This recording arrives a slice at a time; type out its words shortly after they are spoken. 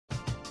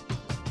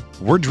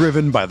We're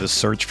driven by the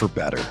search for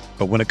better.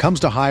 But when it comes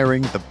to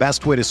hiring, the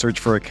best way to search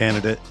for a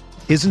candidate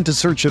isn't to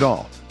search at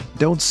all.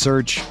 Don't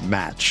search,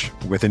 match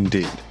with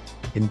Indeed.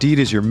 Indeed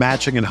is your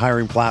matching and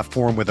hiring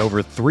platform with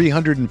over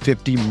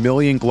 350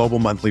 million global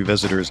monthly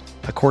visitors,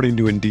 according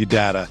to Indeed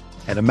data,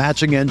 and a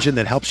matching engine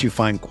that helps you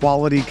find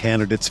quality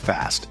candidates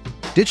fast.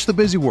 Ditch the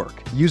busy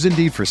work. Use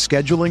Indeed for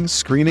scheduling,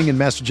 screening, and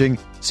messaging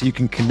so you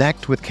can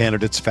connect with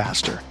candidates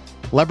faster.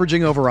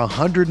 Leveraging over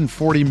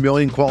 140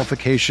 million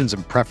qualifications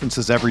and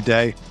preferences every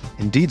day,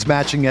 Indeed's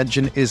matching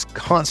engine is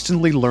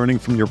constantly learning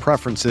from your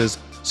preferences,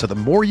 so the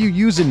more you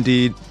use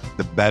Indeed,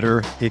 the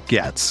better it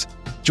gets.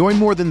 Join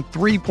more than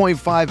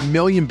 3.5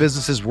 million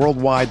businesses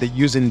worldwide that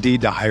use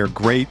Indeed to hire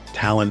great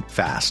talent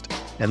fast.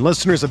 And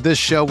listeners of this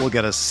show will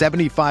get a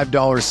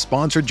 $75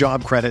 sponsored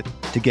job credit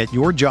to get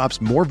your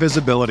jobs more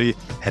visibility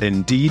at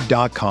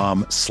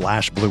Indeed.com/Blue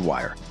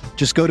Wire.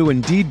 Just go to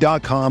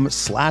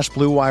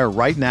Indeed.com/Blue Wire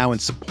right now and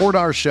support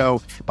our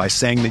show by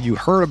saying that you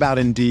heard about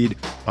Indeed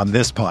on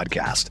this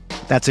podcast.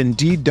 That's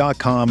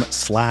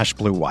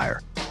Indeed.com/Blue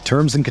Wire.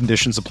 Terms and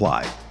conditions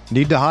apply.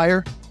 Need to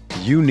hire?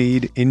 You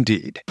need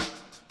Indeed.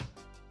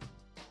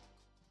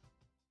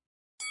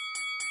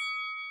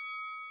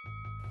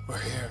 We're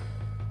here.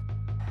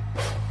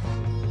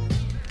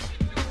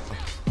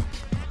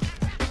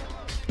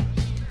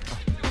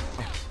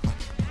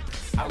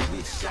 I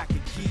wish I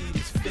could give you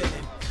this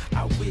feeling.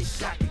 I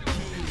wish I could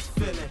give you this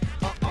feeling.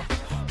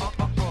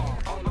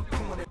 On the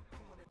corner.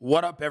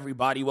 What up,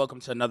 everybody? Welcome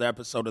to another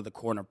episode of the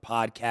Corner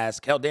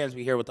Podcast. Kel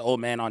Dansby here with the old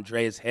man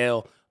Andreas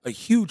Hale. A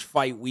huge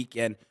fight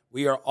weekend.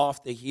 We are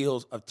off the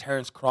heels of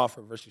Terrence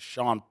Crawford versus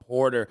Shawn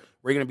Porter.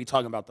 We're going to be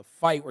talking about the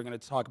fight. We're going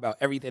to talk about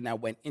everything that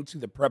went into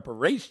the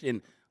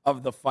preparation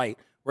of the fight.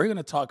 We're going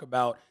to talk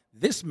about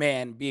this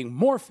man being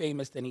more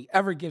famous than he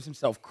ever gives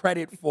himself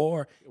credit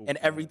for and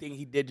everything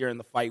he did during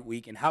the fight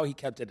week and how he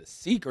kept it a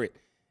secret.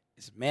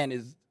 This man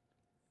is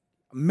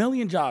a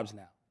million jobs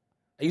now.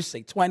 I used to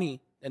say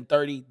 20, then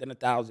 30, then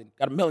 1,000.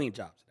 Got a million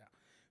jobs now.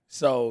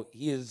 So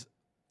he is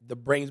the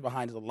brains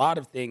behind a lot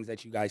of things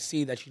that you guys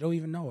see that you don't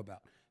even know about.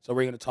 So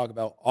we're going to talk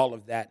about all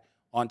of that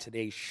on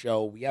today's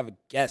show. We have a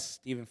guest,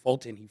 Stephen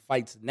Fulton. He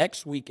fights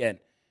next weekend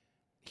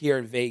here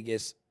in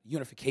Vegas,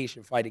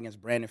 unification fight against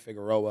Brandon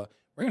Figueroa.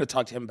 We're going to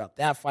talk to him about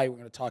that fight. We're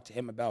going to talk to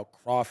him about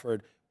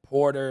Crawford,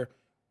 Porter,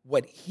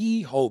 what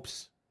he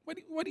hopes,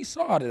 what he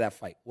saw out of that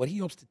fight, what he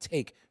hopes to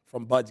take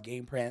from Bud's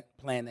game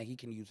plan that he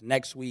can use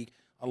next week.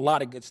 A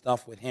lot of good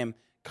stuff with him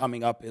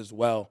coming up as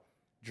well.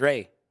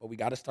 Dre, but we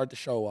got to start the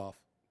show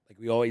off like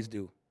we always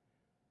do.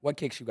 What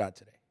kicks you got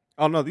today?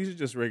 Oh, no, these are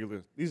just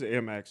regular. These are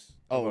Air Max.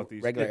 Oh,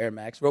 these? regular Air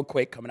Max. Real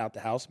quick, coming out the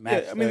house.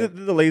 Max, yeah, I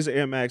mean, the Laser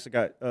Air Max, I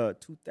got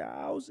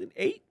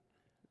 2008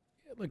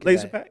 look at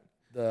Laser that. Pack.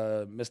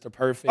 The Mr.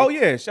 Perfect. Oh,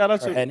 yeah, shout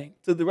out Henning.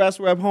 to the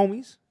Rascal Rap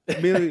homies.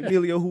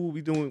 Emilio, who will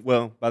be doing,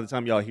 well, by the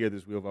time y'all hear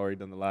this, we'll have already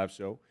done the live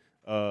show.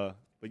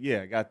 But,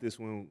 yeah, I got this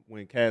when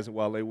Kaz and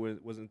Wale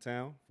was in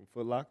town from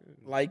Foot Locker.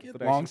 Like it?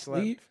 Long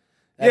sleeve?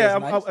 Yeah,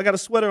 Nice. I got a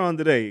sweater on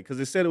today because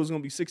it said it was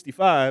going to be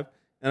 65,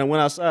 and I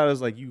went outside. I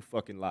was like, you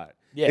fucking lied.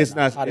 Yeah, it's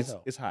not. hot as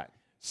hell. It's hot.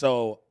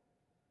 So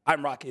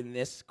I'm rocking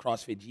this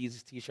CrossFit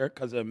Jesus t-shirt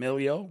because of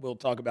Emilio. We'll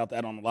talk about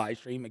that on the live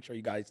stream. Make sure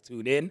you guys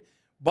tune in.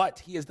 But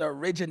he is the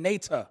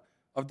originator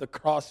of the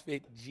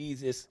CrossFit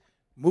Jesus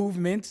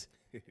movement.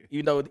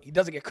 Even though he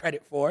doesn't get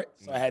credit for it.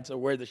 So I had to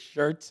wear the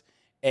shirt.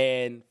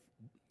 And,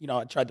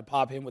 I tried to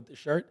pop him with the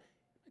shirt.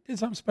 I did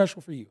something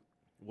special for you.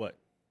 What?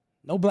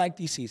 No black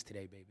DCs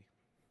today, baby.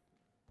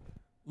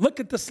 Look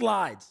at the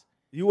slides.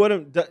 You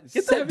want them?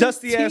 Get those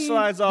dusty ass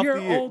slides off the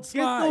air. Get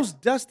those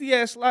dusty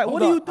ass slides.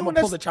 What are you doing? I'm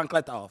gonna pull the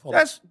chancleta off.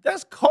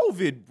 That's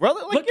COVID,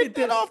 brother. Like, Look at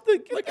that this. off the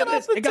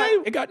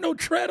table. It got no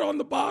tread on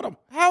the bottom.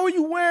 How are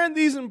you wearing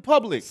these in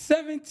public?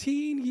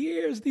 17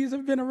 years these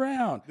have been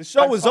around. The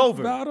show is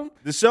over. About them.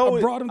 The show.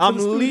 I brought them I'm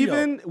to the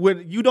leaving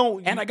when you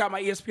don't. And I got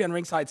my ESPN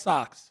ringside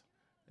socks.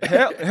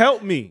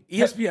 Help me.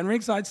 ESPN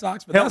ringside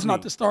socks, but that's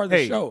not the star of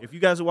the show. If you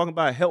guys are walking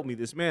by, help me.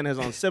 This man has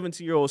on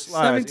 17-year-old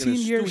slides 17 in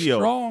a years studio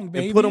strong,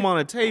 baby. and put them on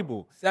a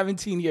table.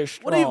 17 years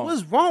strong.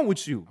 What's wrong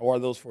with you? I wore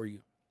those for you.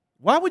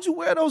 Why would you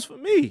wear those for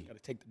me? Got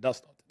to take the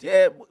dust off.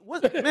 Yeah,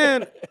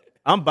 man.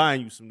 I'm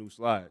buying you some new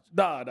slides.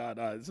 Nah.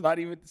 It's not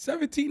even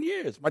 17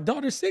 years. My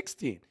daughter's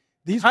 16.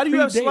 How do you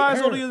have predate slides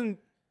her older than?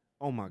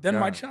 Oh my god. Than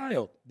my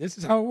child. This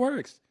is how it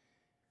works.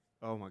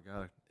 Oh my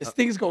god. These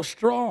things go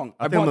strong.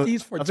 I bought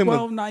these for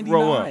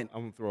 $12.99. I'm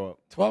gonna throw up.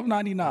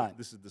 $12.99.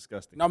 This is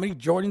disgusting. You know how many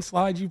Jordan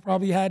slides you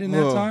probably had in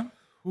that time?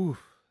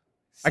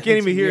 I can't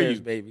even hear you,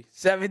 baby.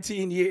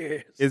 17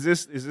 years. Is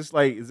this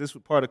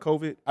part of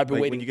COVID? I've been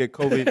waiting. When you get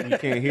COVID and you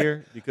can't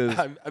hear because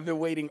I've been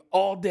waiting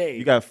all day.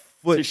 You got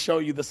foot to show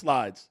you the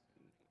slides.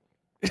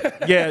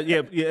 Yeah.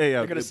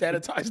 They're gonna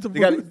sanitize the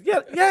booth.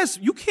 Yes.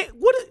 You can't.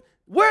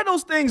 Where have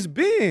those things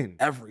been?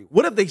 Everywhere.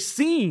 What have they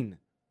seen?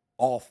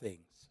 All things.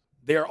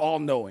 They're all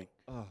knowing.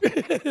 Oh,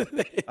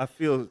 I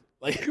feel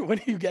like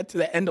when you get to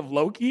the end of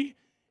Loki,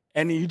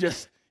 and you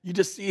just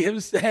see him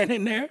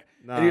standing there,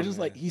 and you're just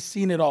like, he's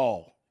seen it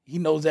all. He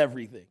knows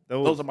everything.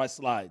 Those are my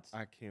slides.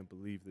 I can't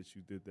believe that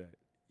you did that.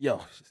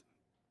 Yo,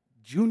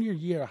 junior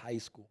year of high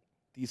school,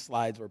 these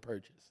slides were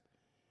purchased.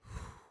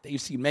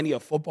 They've seen many a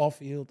football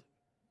field,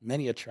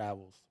 many a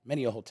travels,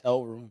 many a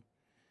hotel room.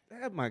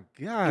 Oh my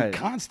In God.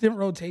 constant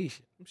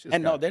rotation. shit's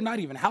And no, got- they're not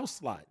even house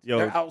slides. Yo.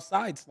 They're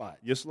outside slides.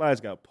 Your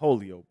slides got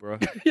polio, bro.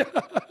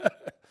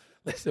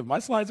 Listen, my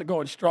slides are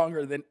going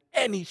stronger than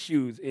any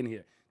shoes in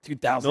here.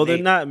 2008. No,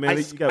 they're not, man. I,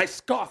 You got- I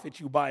scoff at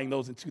you buying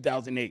those in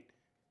 2008.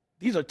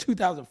 These are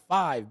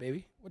 2005,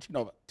 baby. What you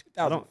know about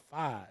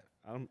 2005?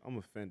 I'm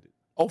offended.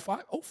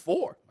 05?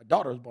 04. My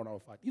daughter was born in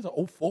 05. These are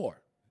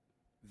 04.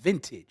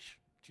 Vintage.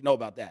 What you know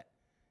about that?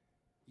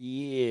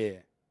 Yeah.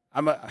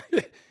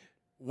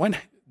 When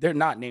they're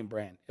not name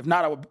brand. If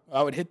not,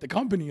 I would hit the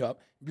company up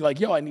and be like,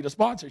 yo, I need a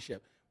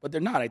sponsorship. But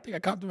they're not. I think I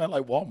copped them at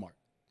like Walmart.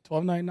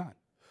 $12.99.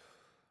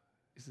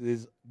 This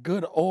is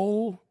good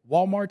old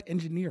Walmart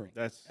engineering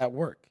That's at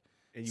work.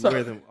 and you So-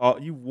 wear them. All,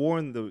 you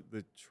worn the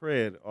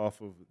tread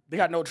off of. They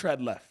got no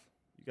tread left.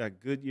 You got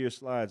Goodyear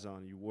slides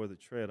on. You wore the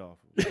tread off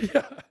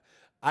of.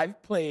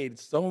 I've played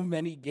so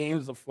many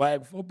games of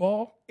flag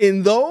football. In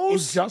It's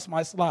those, just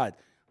my slides.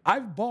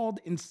 I've balled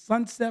in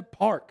Sunset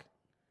Park.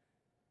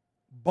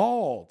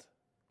 Balled.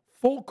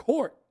 Full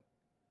court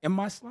in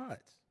my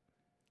slides.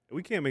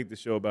 we can't make the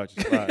show about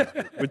your slides.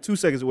 We're 2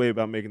 seconds away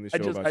about making the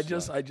show about your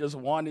slides. I just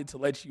wanted to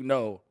let you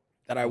know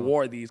that I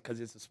wore these because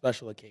it's a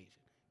special occasion.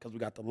 Because we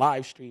got the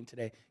live stream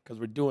today. Because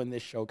we're doing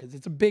this show. Because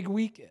it's a big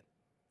weekend.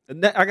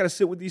 And I got to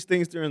sit with these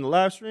things during the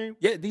live stream.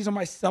 Yeah, these are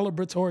my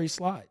celebratory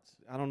slides.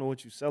 I don't know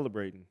what you're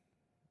celebrating.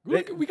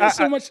 We got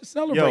so much to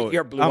celebrate Yo,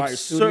 here, Blue I'm Wire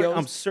Studios.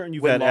 I'm certain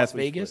you've with had Las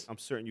athletes. Vegas. I'm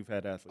certain you've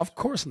had athletes. Of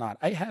course not.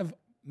 I have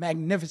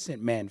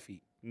magnificent man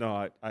feet.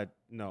 No, I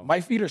no. My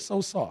feet are so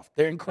soft.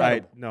 They're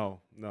incredible. No.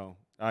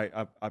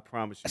 I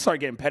promise you. I started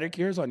getting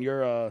pedicures on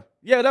your.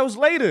 Yeah, that was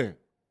later.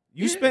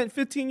 You Yeah. spent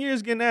 15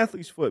 years getting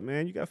athlete's foot,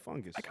 man. You got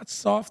fungus. I got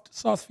soft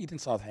feet and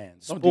soft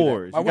hands. Don't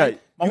spores. Do that. You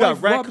got, My you got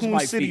wife rubs Raccoon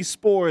my City feet.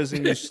 spores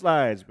in your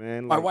slides,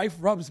 man. My Like, wife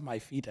rubs my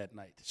feet at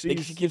night. She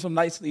She's- keeps them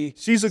nicely.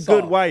 she's a soft.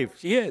 good wife.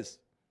 She is.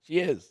 She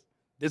is.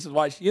 This is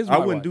why she is. I My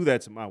wouldn't wife. do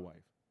that to my wife.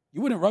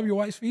 You wouldn't rub your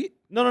wife's feet?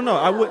 No.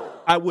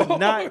 I would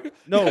not.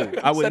 No,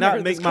 I would Send her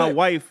not this make my clip.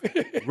 wife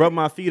rub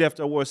my feet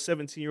after I wore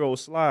 17-year-old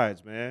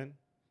slides, man.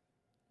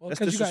 Well, That's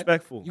 'cause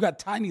disrespectful. You got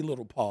tiny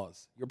little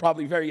paws. You're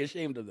probably very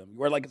ashamed of them. You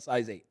wear like a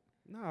size 8.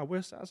 Nah, I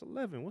wear size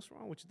 11. What's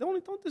wrong with you?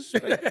 Don't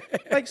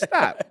disrespect. Like,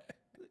 stop.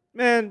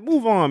 Man,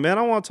 move on, man.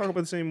 I don't want to talk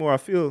about this anymore. I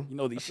feel, You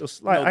know these, I feel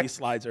slight- these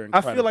slides are I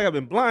incredible. feel like I've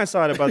been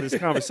blindsided by this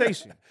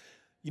conversation.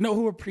 You know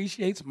who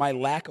appreciates my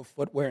lack of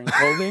footwear and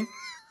clothing?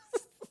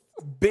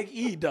 Big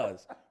E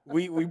does.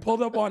 We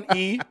pulled up on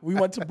E. We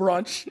went to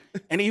brunch,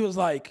 and he was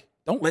like,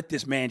 "Don't let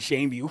this man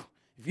shame you.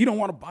 If you don't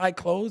want to buy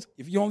clothes,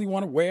 if you only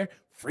want to wear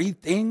free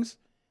things,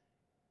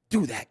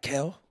 do that,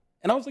 Kel."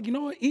 And I was like, "You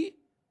know what, E?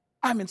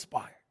 I'm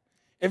inspired.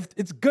 If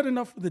it's good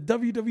enough for the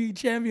WWE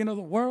champion of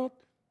the world,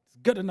 it's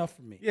good enough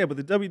for me." Yeah, but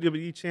the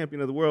WWE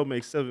champion of the world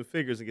makes 7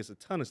 figures and gets a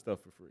ton of stuff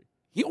for free.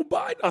 He don't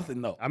buy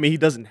nothing though. I mean, he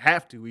doesn't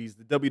have to. He's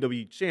the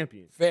WWE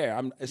champion. Fair.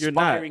 I'm You're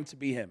not. aspiring to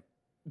be him.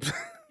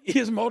 He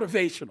is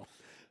motivational.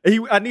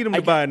 I need him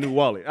to buy a new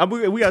wallet. I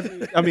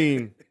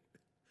mean,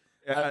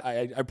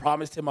 I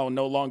promised him I will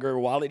no longer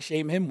wallet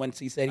shame him once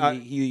he said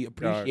he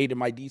appreciated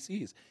my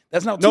DCs.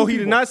 That's not no, two he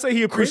did people. not say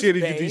he appreciated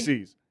your Chris Bay-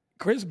 DCs.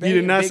 Chris Bay He did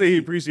and not Big say he E,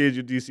 appreciated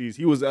your DCs.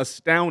 He was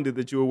astounded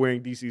that you were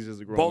wearing DCs as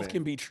a grown both man.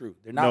 can be true.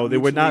 They're not. No, they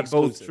were mutually not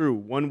both exclusive. true.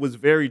 One was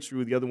very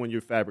true. The other one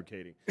you're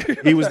fabricating.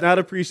 He was not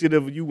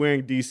appreciative of you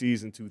wearing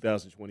DCs in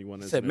 2021.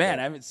 He as said, an "Man, I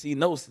adult. haven't seen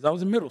those since I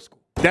was in middle school."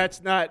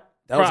 That's not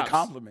That was a props.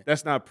 compliment.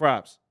 That's not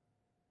props.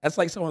 That's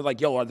like someone's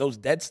like, "Yo, are those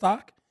dead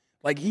stock?"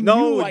 Like he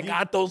No, knew I you-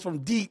 got those from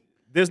deep.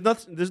 There's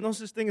no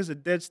such thing as a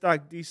dead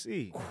stock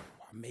DC.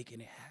 I'm making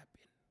it happen.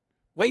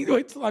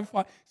 Wait till I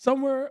find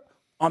somewhere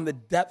on the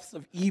depths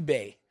of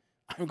eBay.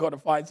 I'm going to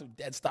find some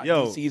dead stock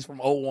Yo. DCs from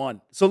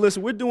 01. So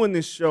listen, we're doing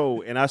this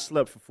show, and I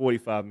slept for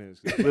 45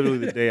 minutes. It's literally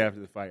the day after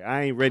the fight.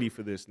 I ain't ready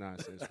for this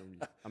nonsense from you.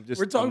 I'm just.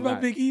 We're talking I'm about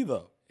not. Big E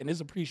though, and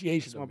his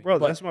appreciation. That's my of me. brother.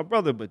 But That's my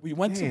brother. But we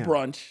went damn. to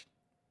brunch.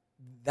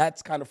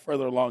 That's kind of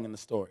further along in the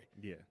story.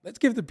 Yeah. Let's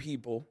give the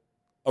people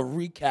a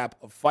recap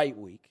of Fight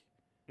Week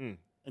Mm.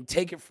 and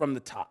take it from the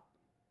top.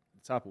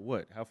 Top of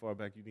what? How far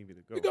back you need me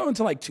to go? We go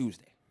into like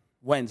Tuesday,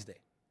 Wednesday.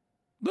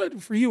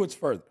 But for you, it's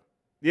further.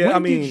 Yeah, when I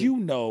mean, did you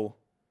know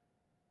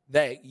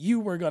that you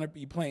were going to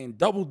be playing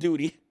double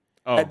duty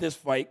Oh, at this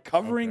fight,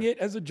 covering okay. it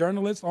as a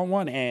journalist on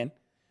one hand,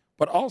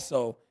 but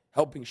also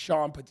helping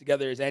Sean put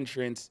together his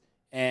entrance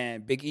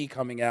and Big E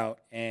coming out,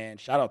 and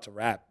shout out to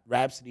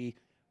Rhapsody,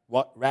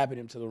 rapping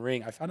him to the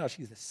ring. I found out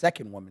she's the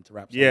second woman to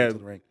rap someone Yeah. to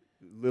the ring.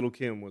 Little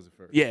Kim was the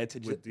first. Yeah, to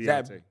with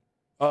Zab. Deontay.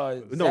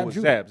 Zab No, it was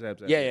Judah. Zab.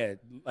 Yeah,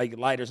 like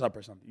lighters up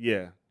or something.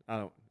 Yeah, I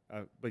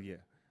don't. But yeah.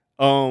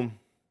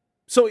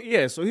 So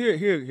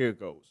here it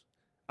goes.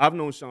 I've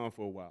known Sean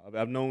for a while.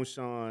 I've known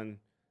Sean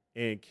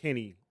and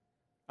Kenny.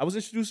 I was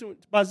introduced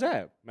by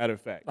Zab. Matter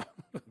of fact,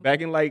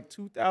 back in like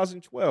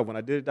 2012 when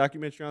I did a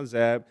documentary on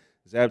Zab.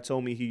 Zab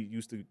told me he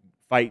used to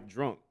fight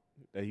drunk.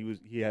 That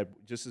he had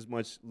just as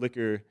much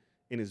liquor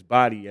in his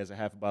body as a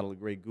half a bottle of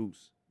Grey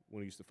Goose.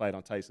 when he used to fight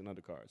on Tyson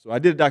undercard. So I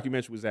did a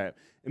documentary with Zab.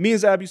 And me and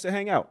Zab used to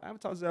hang out. I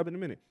haven't talked to Zab in a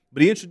minute.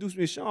 But he introduced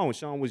me to Sean when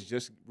Sean was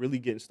just really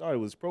getting started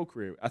with his pro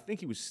career. I think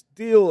he was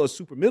still a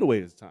super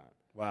middleweight at the time.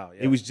 Wow.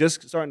 Yeah. He was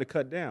just starting to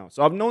cut down.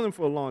 So I've known him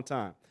for a long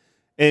time.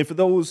 And for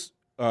those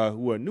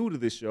who are new to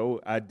this show,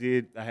 I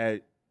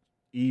had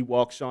E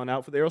walk Sean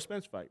out for the Errol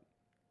Spence fight.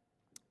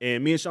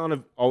 And me and Sean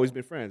have always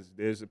been friends.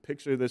 There's a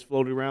picture that's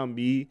floated around,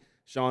 me,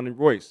 Sean, and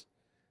Royce.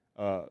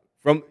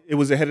 It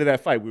was ahead of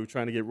that fight. We were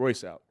trying to get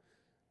Royce out.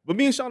 But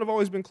me and Sean have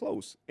always been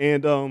close.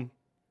 And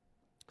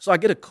so I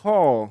get a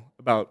call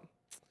about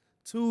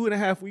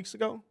 2.5 weeks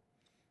ago,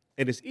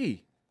 and it's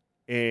E.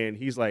 And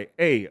he's like,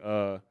 hey,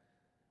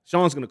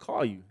 Sean's going to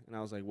call you. And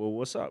I was like, well,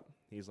 what's up?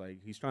 He's like,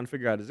 he's trying to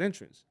figure out his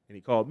entrance. And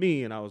he called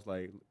me, and I was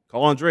like,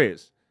 call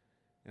Andreas.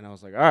 And I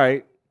was like, all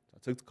right. I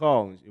took the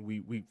call, and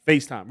we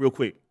FaceTime real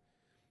quick.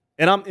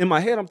 And I'm in my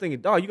head, I'm thinking,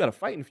 dog, you got to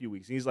fight in a few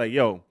weeks. And he's like,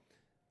 yo,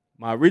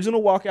 my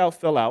original walkout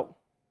fell out.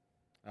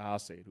 I'll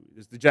say it.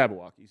 It's the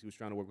Jabberwockies. He was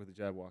trying to work with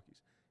the Jabberwockies.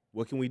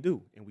 What can we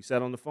do? And we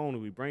sat on the phone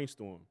and we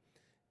brainstormed.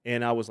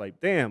 And I was like,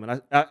 damn.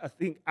 And I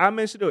think I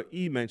mentioned it or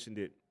E mentioned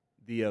it,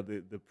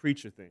 the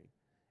preacher thing.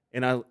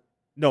 And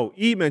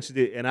E mentioned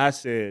it, and I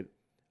said,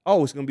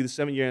 oh, it's going to be the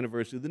 7-year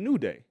anniversary of the New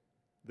Day,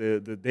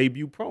 the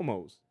debut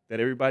promos that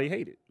everybody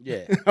hated.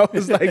 Yeah. I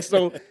was like,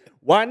 so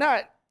why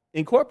not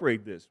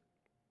incorporate this?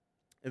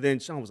 And then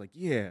Sean was like,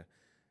 yeah,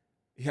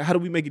 how do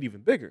we make it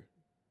even bigger?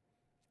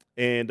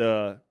 And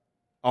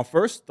our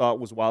first thought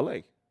was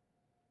Wale.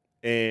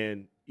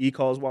 And E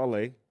calls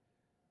Wale.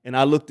 And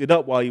I looked it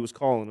up while he was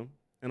calling him.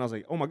 And I was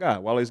like, oh, my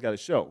God, Wale's got a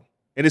show.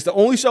 And it's the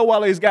only show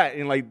Wale's got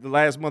in, like, the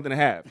last month and a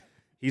half.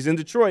 He's in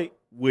Detroit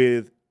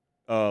with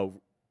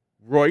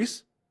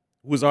Royce,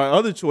 who was our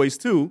other choice,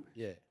 too,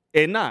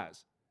 and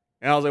Nas.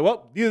 And I was like,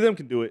 well, neither of them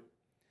can do it.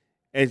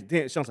 And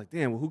then Sean's like,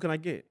 damn, well, who can I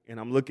get? And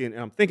I'm looking, and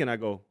I'm thinking, I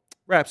go,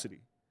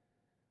 Rhapsody.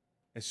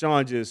 And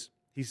Sean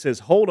he says,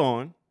 hold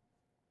on.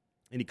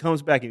 And he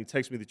comes back and he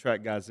texts me the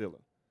track Godzilla.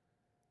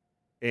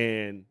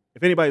 And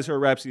if anybody's heard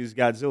Rhapsody's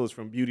Godzilla, it's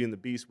from Beauty and the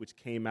Beast, which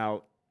came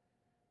out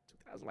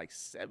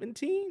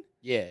 2017?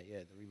 Yeah,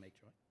 the remake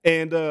joint.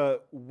 And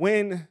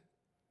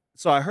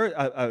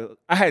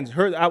I hadn't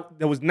heard,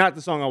 that was not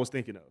the song I was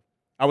thinking of.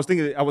 I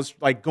was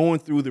like going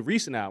through the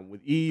recent album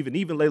with Eve and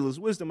even Layla's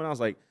Wisdom, and I was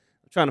like,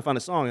 trying to find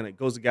a song, and it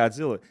goes to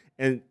Godzilla.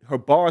 And her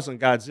bars on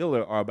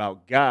Godzilla are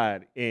about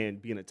God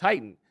and being a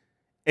Titan.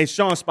 And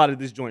Sean spotted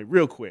this joint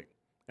real quick.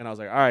 And I was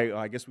like, all right,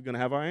 I guess we're going to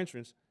have our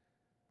entrance.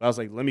 But I was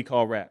like, let me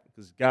call Rap,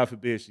 because God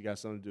forbid she got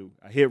something to do.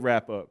 I hit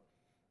Rap up,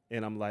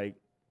 and I'm like,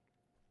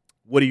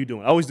 what are you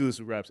doing? I always do this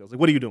with Rap. So I was like,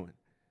 what are you doing?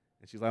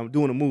 And she's like, I'm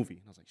doing a movie.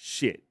 And I was like,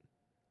 shit.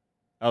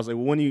 I was like,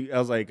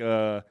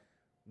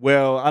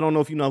 well, I don't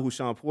know if you know who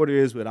Sean Porter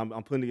is, but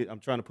I'm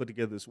trying to put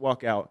together this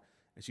walkout.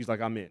 And she's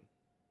like, I'm in.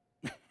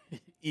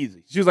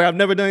 Easy. She was like, I've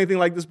never done anything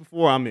like this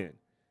before. I'm in.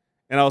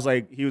 And I was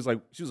like, she was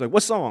like,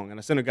 what song? And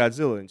I sent her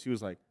Godzilla, and she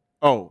was like,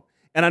 oh.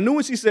 And I knew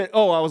when she said,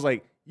 oh, I was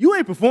like, you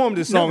ain't performed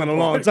this song in a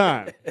long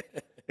time. And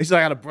she's like,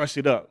 I got to brush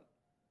it up.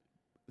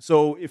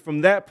 So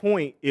from that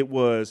point, it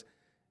was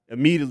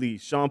immediately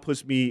Sean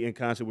puts me in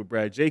contact with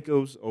Brad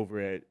Jacobs over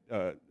at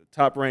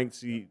Top Rank,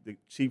 the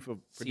chief of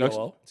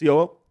production,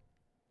 COO.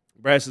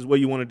 Brad says, what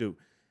do you want to do?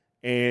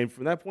 And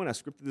from that point, I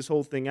scripted this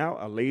whole thing out.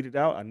 I laid it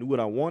out. I knew what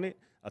I wanted.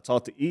 I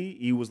talked to E.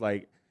 E was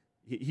like,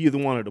 he either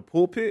wanted a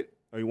pulpit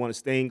or he wanted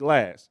stained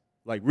glass,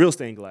 like real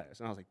stained glass.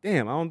 And I was like,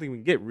 damn, I don't think we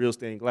can get real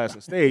stained glass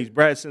on stage.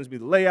 Brad sends me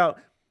the layout.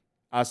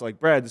 I was like,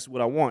 Brad, this is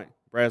what I want.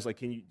 Brad's like,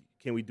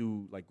 can we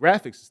do like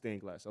graphics of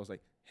stained glass? I was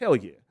like, hell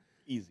yeah.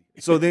 Easy.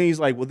 So then he's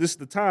like, well, this is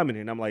the timing.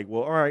 And I'm like,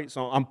 well, all right.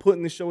 So I'm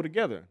putting this show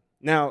together.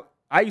 Now,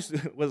 as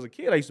a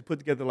kid, I used to put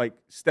together like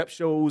step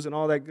shows and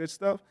all that good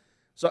stuff.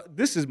 So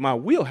this is my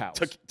wheelhouse.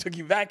 Took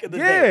you back in the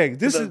day. Yeah,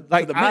 this is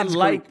like, I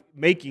like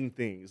making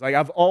things. Like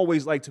I've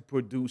always liked to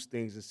produce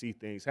things and see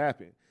things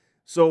happen.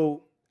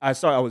 So I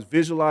was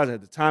visualizing, I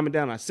had to time it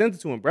down. I sent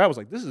it to him. Brad was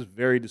like, this is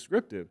very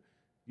descriptive.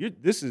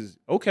 This is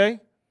okay.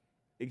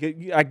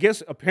 I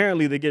guess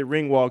apparently they get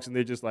ring walks and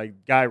they're just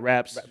like guy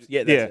raps.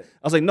 Yeah, that's it.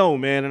 I was like, no,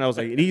 man. And I was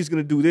like, and he's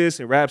going to do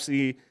this and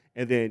Rhapsody.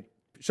 And then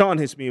Sean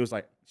hits me and was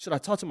like, should I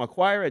talk to my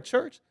choir at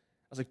church?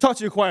 I was like, talk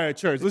to your choir at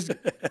church. Listen.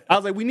 I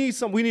was like, we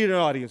need an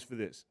audience for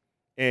this.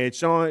 And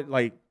Sean,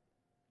 like,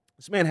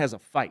 this man has a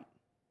fight.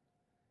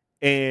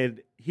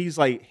 And he's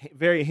like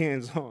very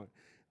hands-on.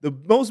 The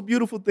most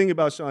beautiful thing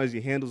about Sean is he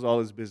handles all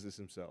his business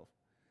himself.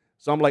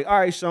 So I'm like, all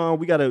right, Sean,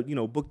 we got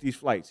to, book these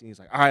flights. And he's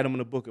like, all right, I'm going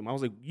to book them. I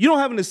was like, you don't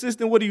have an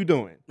assistant? What are you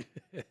doing?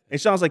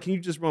 And Sean's like, can you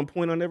just run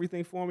point on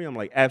everything for me? I'm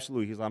like,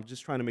 absolutely. He's like, I'm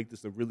just trying to make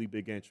this a really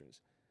big entrance.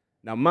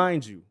 Now,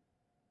 mind you,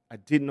 I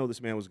didn't know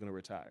this man was going to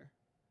retire.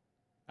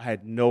 I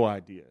had no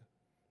idea.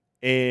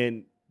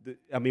 And,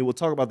 we'll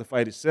talk about the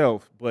fight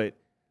itself, but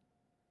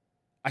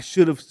I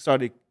should have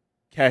started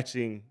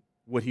catching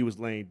what he was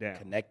laying down.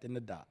 Connecting the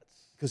dots.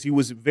 Because he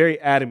was very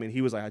adamant. He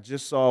was like, I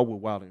just saw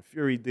what Wild and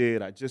Fury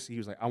did. He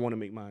was like, I want to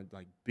make mine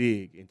like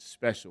big and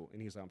special.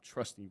 And he's like, I'm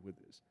trusting you with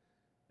this.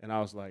 And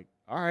I was like,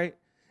 all right.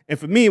 And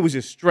for me, it was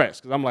just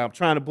stress because I'm like, I'm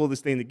trying to pull this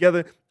thing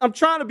together. I'm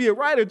trying to be a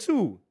writer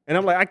too. And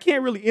I'm like, I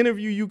can't really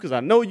interview you because I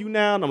know you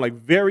now and I'm like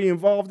very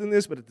involved in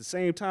this. But at the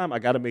same time, I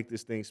got to make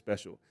this thing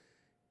special.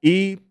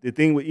 The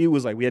thing with E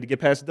was like, we had to get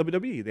past the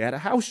WWE. They had a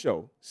house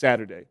show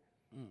Saturday.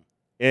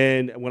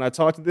 And when I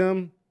talked to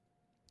them,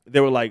 they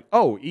were like,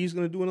 oh, E's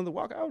going to do another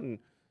walkout. And,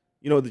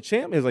 the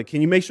champ is like,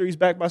 can you make sure he's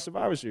back by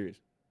Survivor Series?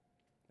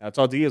 And I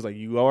talked to E, I was like,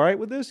 you all right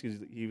with this?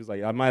 He was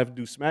like, I might have to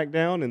do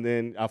SmackDown and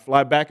then I'll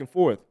fly back and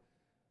forth.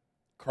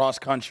 Cross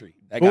country.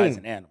 That Boom. guy's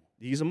an animal.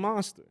 He's a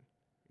monster.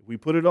 We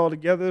put it all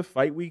together.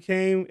 Fight week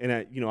came, and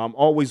I'm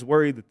always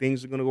worried that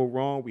things are going to go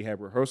wrong. We had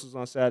rehearsals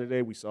on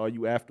Saturday. We saw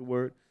you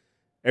afterward.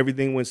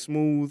 Everything went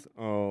smooth.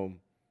 The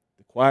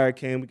choir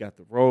came. We got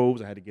the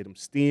robes. I had to get them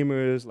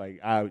steamers. Like,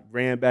 I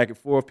ran back and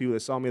forth. People that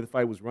saw me at the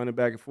fight was running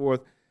back and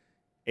forth.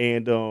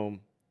 And,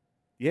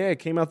 it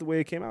came out the way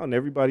it came out. And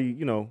everybody,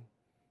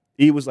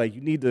 he was like,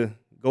 you need to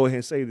go ahead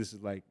and say this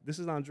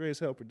is Andreas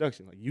Hell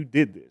production. Like, you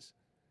did this.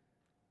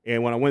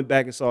 And when I went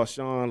back and saw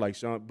Sean,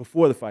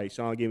 before the fight,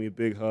 Sean gave me a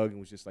big hug and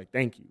was just like,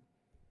 thank you.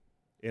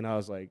 And I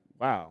was like,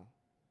 wow.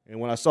 And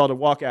when I saw the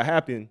walkout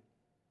happen,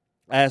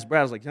 I asked Brad,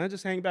 I was like, can I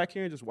just hang back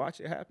here and just watch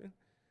it happen?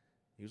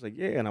 He was like,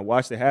 yeah. And I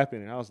watched it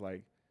happen, and I was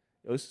like,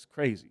 yo, this is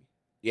crazy.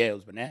 Yeah, it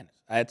was bananas.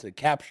 I had to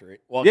capture it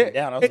walking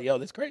down. I was like, yo,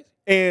 this is crazy.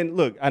 And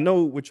look, I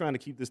know we're trying to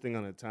keep this thing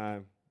on a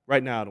time.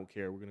 Right now, I don't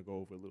care. We're going to go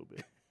over a little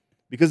bit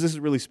because this is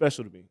really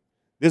special to me.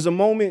 There's a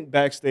moment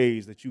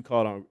backstage that you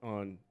caught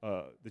on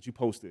that you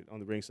posted on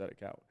the Ringside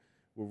account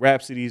where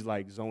Rhapsody's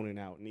like zoning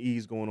out and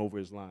E's going over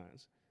his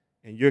lines,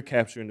 and you're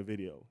capturing the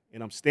video.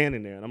 And I'm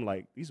standing there and I'm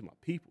like, these are my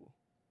people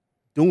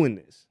doing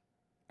this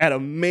at a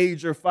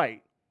major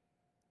fight,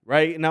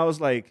 right? And I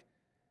was like,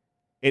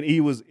 and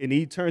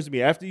he turns to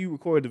me after you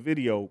recorded the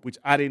video, which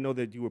I didn't know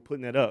that you were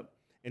putting that up,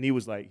 and he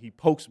was like, he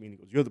pokes me and he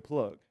goes, "You're the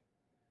plug,"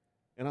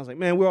 and I was like,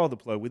 man, we're all the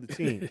plug, we're the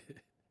team.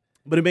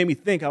 But it made me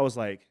think. I was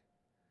like,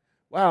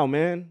 wow,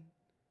 man,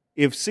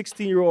 if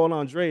 16-year-old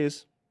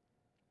Andreas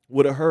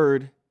would have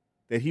heard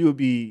that he would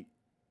be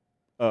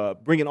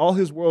bringing all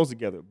his worlds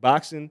together,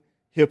 boxing,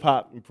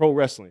 hip-hop, and pro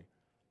wrestling,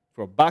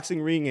 for a boxing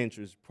ring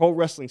entrance, pro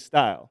wrestling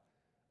style,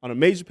 on a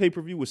major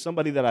pay-per-view with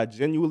somebody that I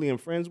genuinely am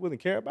friends with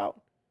and care about,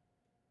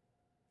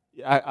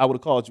 I would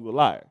have called you a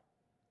liar.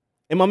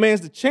 And my man's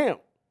the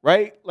champ,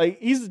 right? Like,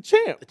 he's the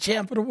champ. The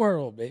champ of the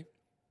world, babe.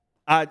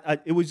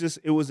 It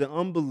was an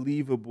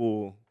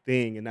unbelievable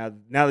thing.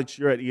 And now that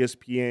you're at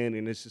ESPN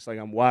and it's just like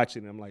I'm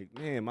watching, I'm like,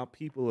 man, my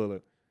people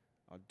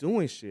are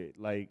doing shit.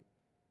 Like,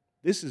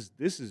 this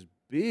is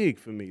big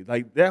for me.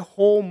 Like, that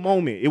whole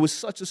moment, it was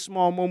such a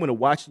small moment of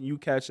watching you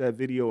catch that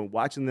video and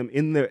watching them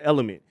in their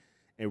element.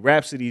 And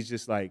Rhapsody's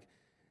just like,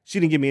 she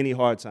didn't give me any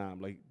hard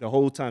time. Like, the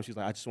whole time she's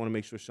like, I just want to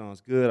make sure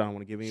Sean's good. I don't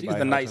want to give anybody She's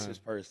the a hard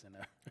nicest time. person.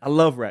 I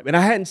love Rap. And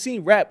I hadn't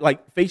seen Rap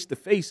like face to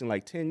face in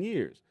like 10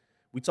 years.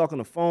 We talk on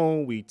the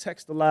phone, we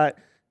text a lot.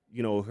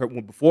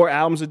 Before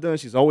albums are done,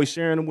 she's always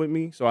sharing them with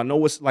me. So I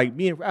know it's like,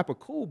 me and Rap are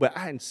cool, but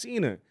I hadn't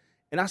seen her.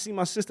 And I see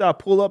my sister, I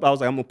pull up, I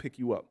was like, I'm gonna pick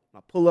you up. I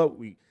pull up,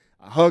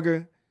 I hug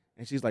her,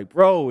 and she's like,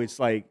 bro, it's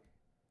like,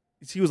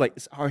 she was like,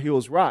 it's Our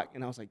Heroes Rock.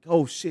 And I was like,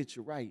 oh shit,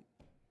 you're right.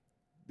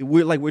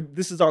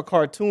 This is our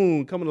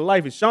cartoon coming to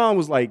life. And Sean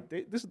was like,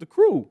 this is the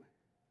crew.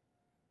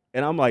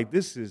 And I'm like,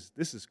 this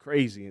is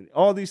crazy. And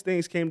all these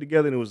things came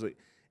together, and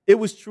it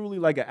was truly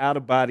like an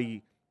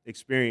out-of-body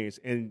experience.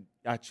 And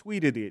I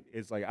tweeted it.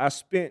 It's like, I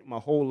spent my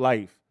whole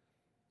life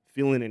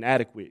feeling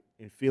inadequate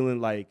and feeling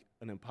like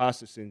an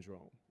imposter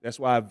syndrome. That's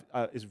why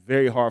it's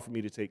very hard for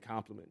me to take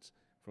compliments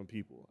from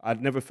people. I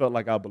never felt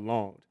like I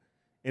belonged.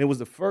 And it was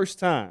the first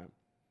time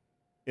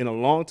in a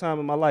long time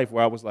in my life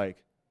where I was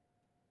like,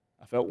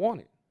 I felt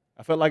wanted.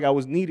 I felt like I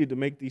was needed to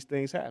make these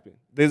things happen.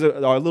 There's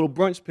our little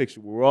brunch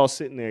picture where we're all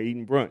sitting there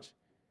eating brunch.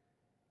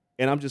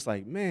 And I'm just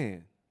like,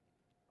 man,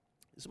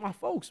 this is my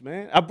folks,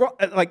 man.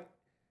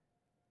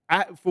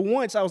 For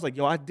once, I was like,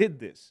 yo, I did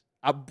this.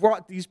 I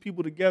brought these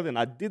people together, and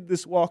I did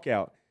this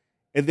walkout.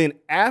 And then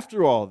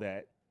after all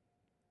that,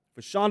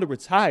 for Sean to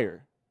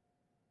retire,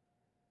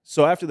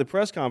 so after the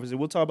press conference, and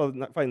we'll talk about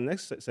the fight in the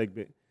next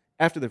segment,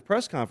 after the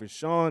press conference,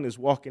 Sean is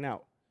walking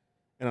out.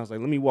 And I was like,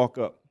 let me walk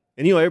up.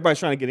 And, everybody's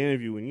trying to get an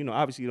interview, and,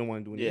 obviously you don't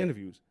want to do any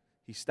interviews.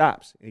 He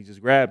stops, and he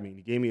just grabbed me, and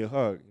he gave me a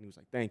hug, and he was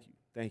like, thank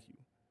you.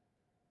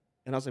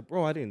 And I was like,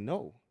 bro, I didn't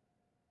know.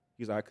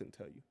 He's like, I couldn't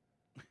tell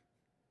you.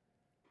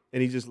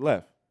 And he just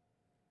left.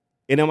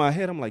 And in my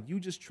head, I'm like, you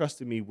just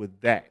trusted me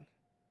with that.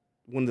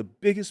 One of the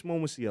biggest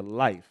moments of your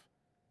life.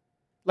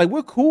 Like,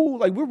 we're cool.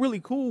 Like, we're really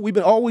cool.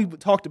 We've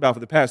talked about for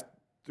the past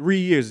 3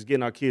 years is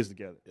getting our kids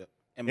together. Yep.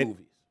 And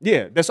movies.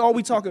 Yeah, that's all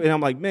we talk about. And I'm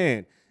like,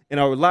 man, and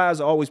our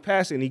lives are always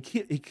passing. And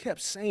he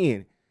kept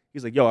saying,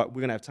 he's like, yo, we're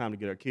going to have time to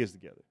get our kids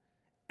together.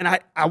 And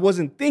I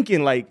wasn't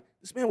thinking, like,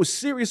 this man was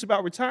serious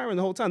about retiring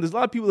the whole time. There's a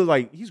lot of people that are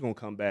like, he's going to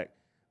come back.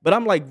 But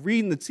I'm like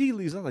reading the tea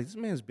leaves. I'm like, this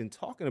man's been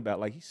talking about,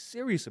 like, he's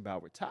serious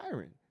about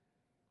retiring.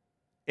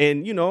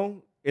 And,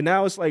 and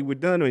now it's like we're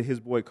done. And his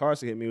boy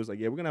Carson hit me. He was like,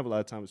 yeah, we're going to have a lot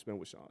of time to spend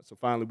with Sean. So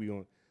finally we're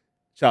going to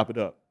chop it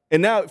up.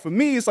 And now for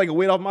me, it's like a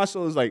weight off my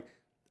shoulders. Like,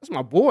 that's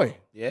my boy.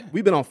 Yeah.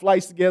 We've been on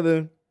flights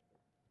together.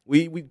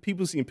 We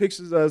people seeing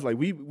pictures of us, like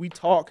we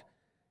talk,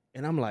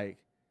 and I'm like,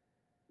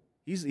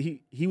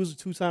 he was a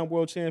 2-time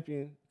world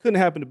champion. Couldn't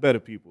happen to better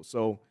people.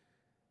 So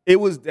it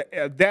was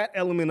that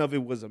element of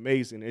it was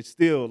amazing. It's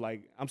still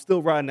like I'm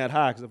still riding that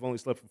high because I've only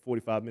slept for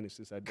 45 minutes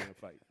since that damn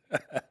fight.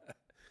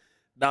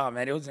 Nah,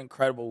 man, it was an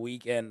incredible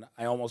weekend.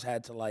 I almost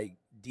had to like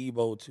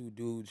Debo 2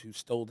 dudes who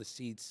stole the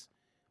seats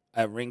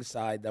at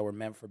ringside that were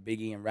meant for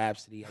Biggie and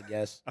Rhapsody, I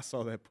guess. I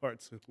saw that part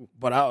too.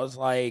 But I was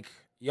like,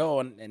 yo,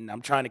 and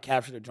I'm trying to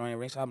capture the joint at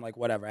ringside. I'm like,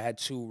 whatever. I had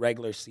 2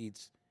 regular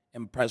seats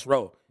in press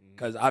row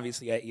because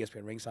obviously at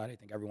ESPN ringside, I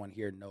think everyone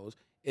here knows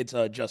it's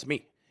just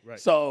me. Right.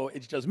 So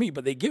it's just me,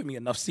 but they give me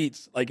enough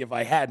seats like if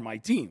I had my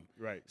team.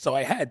 Right. So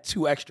I had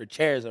 2 extra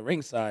chairs at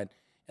ringside,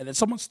 and then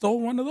someone stole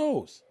one of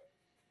those.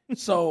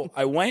 So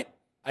I went,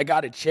 I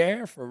got a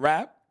chair for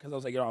Rap because I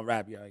was like,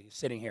 Rap, you're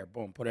sitting here.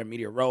 Boom, put it in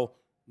media row.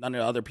 None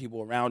of the other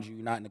people around you.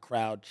 You're not in the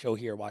crowd. Chill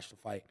here, watch the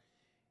fight.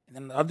 And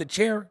then the other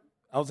chair,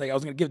 I was like, I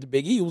was going to give to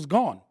Big E. It was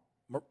gone,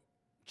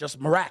 just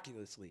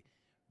miraculously.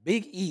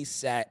 Big E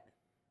sat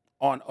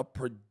on a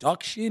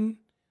production,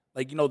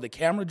 like, the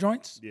camera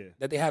joints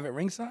that they have at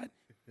ringside.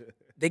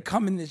 They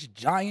come in this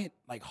giant,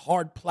 like,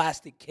 hard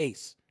plastic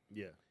case.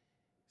 Yeah.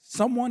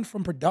 Someone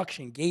from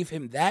production gave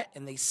him that,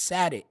 and they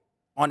sat it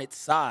on its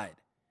side.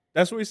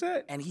 That's what he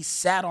said? And he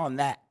sat on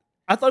that.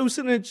 I thought he was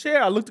sitting in a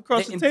chair. I looked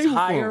across the table for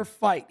entire him.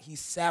 fight, he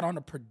sat on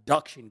a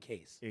production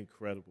case.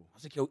 Incredible. I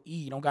was like, yo, E,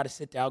 you don't got to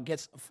sit down.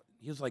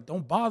 He was like,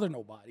 don't bother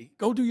nobody.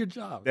 Go do your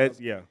job. That's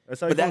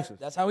how he functions.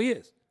 That's how he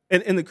is.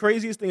 And the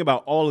craziest thing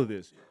about all of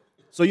this,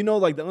 so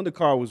like the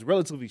undercard was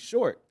relatively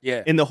short.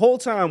 Yeah. And the whole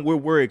time we're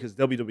worried because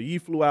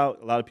WWE flew out.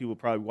 A lot of people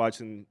probably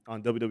watching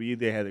on WWE.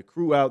 They had a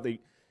crew out.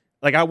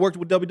 I worked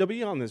with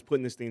WWE on this,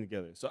 putting this thing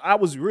together. So I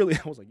was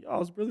like, I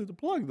was really the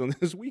plug on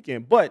this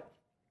weekend. But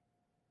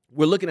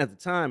we're looking at the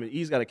time, and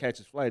he's got to catch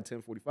his flight at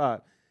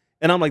 10:45.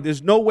 And I'm like,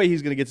 there's no way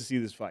he's going to get to see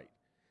this fight.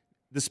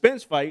 The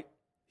Spence fight,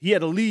 he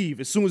had to leave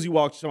as soon as he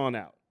walked Sean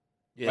out.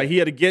 Yeah. Like, he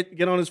had to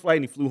get on his flight,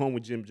 and he flew home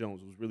with Jim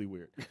Jones. It was really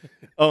weird.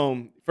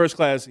 First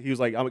class, he was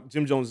like,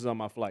 Jim Jones is on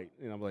my flight.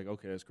 And I'm like,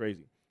 okay, that's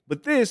crazy.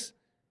 But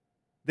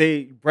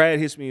Brad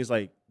hits me, he's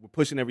like, we're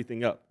pushing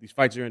everything up. These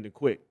fights are ending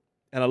quick.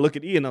 And I look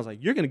at Ian, and I was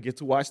like, you're going to get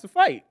to watch the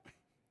fight.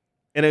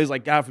 And it was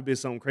like, God forbid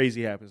something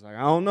crazy happens. Like,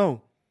 I don't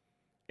know.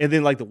 And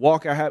then, like, the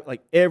walkout happened.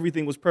 Like,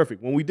 everything was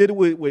perfect. When we did it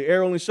with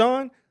Errol and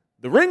Sean,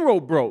 the ring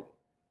rope broke.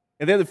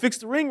 And they had to fix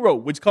the ring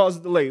rope, which caused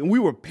a delay. And we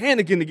were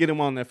panicking to get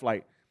him on that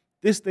flight.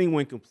 This thing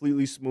went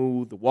completely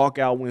smooth. The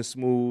walkout went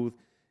smooth.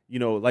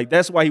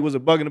 That's why he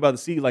wasn't bugging about the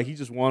seat. Like, he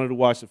just wanted to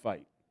watch the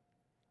fight.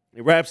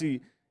 And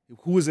Rhapsody,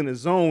 who was in the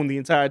zone the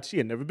entire time, she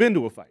had never been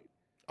to a fight.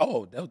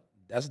 Oh,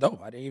 that's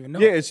dope. I didn't even know.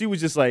 Yeah, and she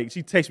was just like,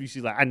 she texted me.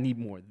 She's like, I need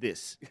more of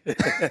this.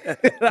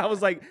 And I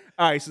was like,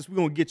 all right, sis, we're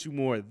going to get you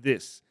more of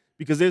this.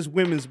 Because there's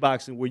women's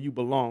boxing where you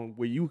belong,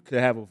 where you could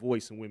have a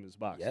voice in women's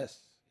boxing. Yes.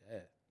 Yeah.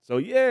 So,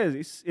 yeah,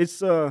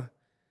 it's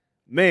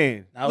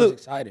man. That was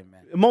exciting,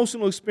 man.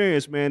 Emotional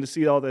experience, man, to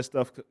see all that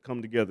stuff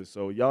come together.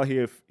 So, y'all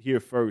here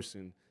first,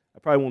 and I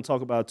probably won't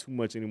talk about it too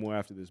much anymore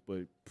after this, but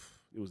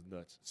it was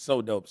nuts.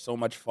 So dope. So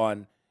much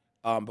fun.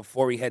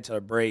 Before we head to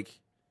a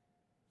break,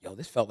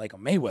 this felt like a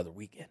Mayweather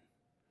weekend.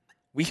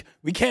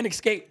 We can't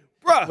escape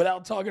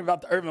without talking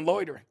about the urban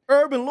loitering.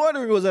 Urban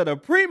loitering was at a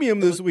premium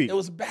this week. It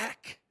was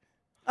back.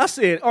 I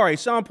said, all right,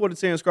 Sean Porter,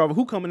 Terrence Crawford,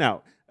 who coming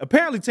out?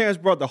 Apparently, Terrence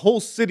brought the whole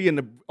city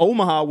in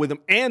Omaha with him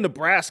and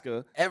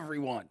Nebraska.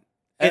 Everyone.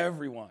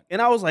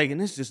 And I was like,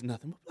 and it's just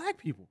nothing but black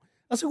people.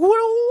 I said, who are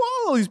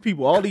all these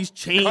people? All these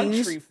chains?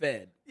 Country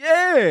fed.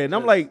 Yeah. And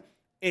I'm like,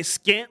 and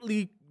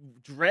scantily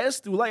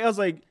dressed. I was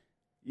like,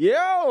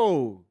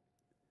 yo,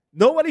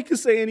 nobody can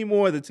say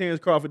anymore that Terrence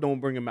Crawford don't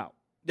bring him out.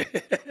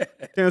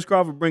 Terrence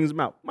Crawford brings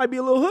him out. Might be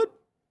a little hood,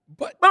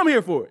 but I'm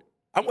here for it.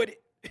 I'm with it.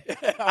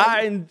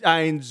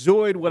 I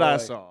enjoyed what I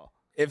saw.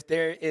 If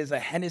there is a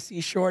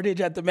Hennessy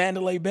shortage at the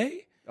Mandalay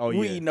Bay,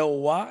 we know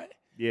why.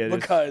 Yeah,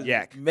 because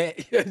yak. Man,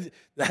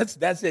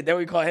 that's it. Then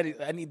we call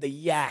Hennessy. I need the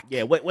yak.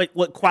 Yeah,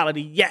 what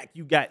quality yak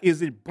you got?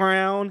 Is it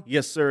brown?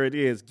 Yes, sir, it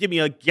is. Give me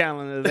a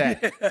gallon of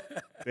that.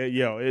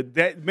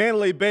 That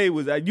Mandalay Bay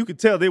was. You could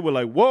tell they were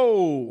like,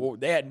 whoa.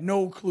 They had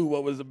no clue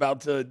what was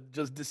about to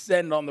just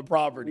descend on the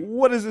property.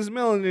 What is this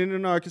melanin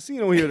in our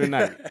casino here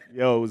tonight?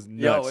 It was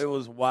nuts. It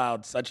was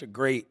wild. Such a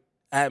great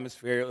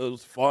atmosphere. It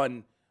was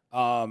fun.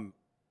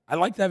 I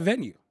like that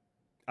venue.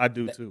 I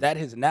do too. That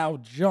has now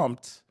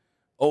jumped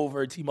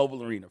over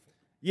T-Mobile Arena.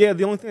 Yeah,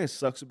 the only thing that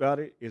sucks about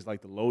it is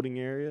like the loading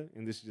area,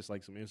 and this is just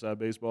like some inside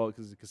baseball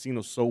because the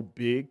casino's so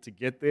big to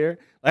get there.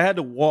 I had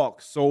to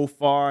walk so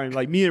far, and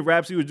like me and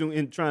Rhapsody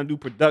were trying to do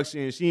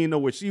production, and she didn't know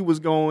where she was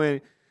going.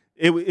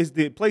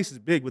 The place is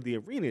big, but the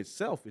arena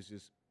itself is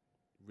just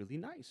really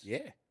nice. Yeah,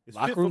 it's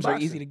locker rooms are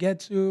easy to get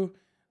to.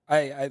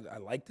 I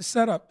like the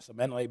setup. So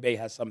Mandalay Bay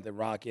has something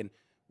rocking.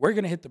 We're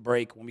going to hit the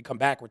break. When we come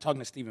back, we're talking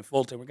to Stephen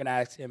Fulton. We're going to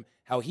ask him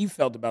how he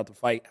felt about the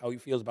fight, how he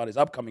feels about his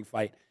upcoming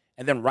fight.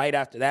 And then right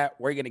after that,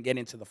 we're going to get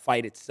into the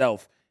fight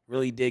itself,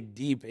 really dig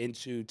deep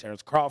into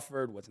Terrence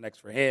Crawford, what's next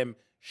for him,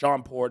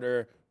 Sean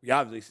Porter. We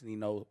obviously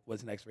know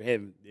what's next for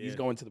him. Yeah. He's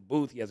going to the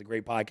booth. He has a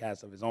great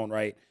podcast of his own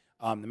right.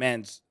 The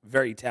man's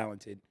very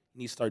talented. He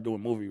needs to start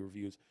doing movie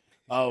reviews.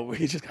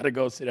 We just got to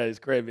go sit at his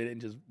crib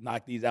and just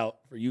knock these out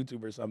for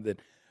YouTube or something.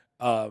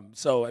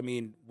 So, I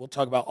mean, we'll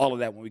talk about all of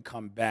that when we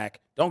come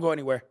back. Don't go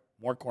anywhere.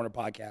 More Corner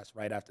Podcast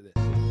right after this.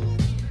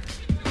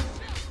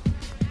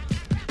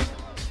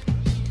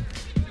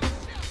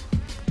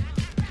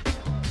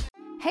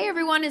 Hey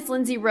everyone, it's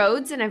Lindsay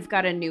Rhodes, and I've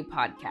got a new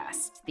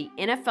podcast, the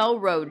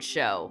NFL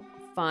Roadshow.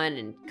 Fun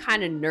and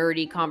kind of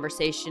nerdy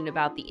conversation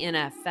about the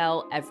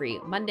NFL every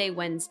Monday,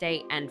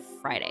 Wednesday, and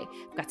Friday.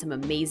 I've got some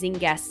amazing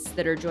guests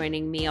that are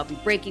joining me. I'll be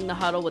breaking the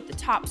huddle with the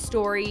top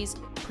stories,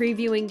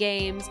 previewing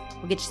games.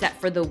 We'll get you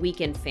set for the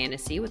weekend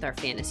fantasy with our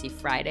Fantasy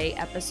Friday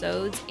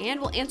episodes,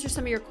 and we'll answer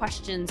some of your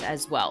questions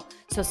as well.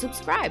 So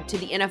subscribe to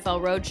the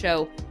NFL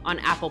Roadshow on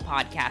Apple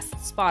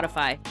Podcasts,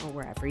 Spotify, or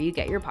wherever you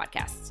get your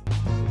podcasts.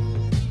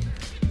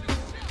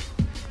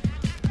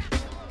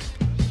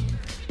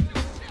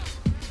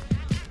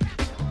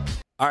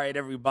 All right,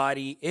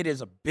 everybody. It is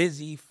a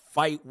busy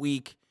fight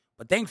week,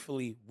 but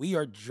thankfully we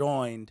are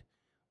joined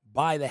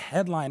by the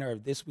headliner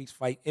of this week's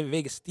fight in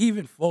Vegas,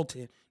 Stephen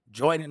Fulton,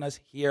 joining us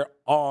here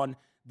on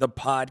the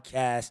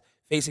podcast,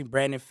 facing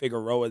Brandon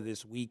Figueroa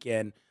this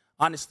weekend.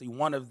 Honestly,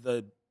 one of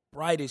the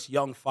brightest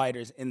young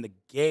fighters in the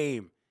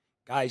game.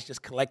 Guys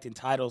just collecting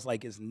titles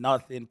like it's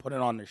nothing, putting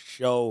on the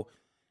show.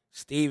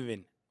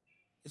 Stephen,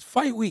 it's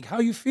fight week. How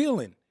you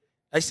feeling?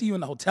 I see you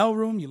in the hotel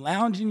room. You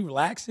lounging, you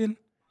relaxing.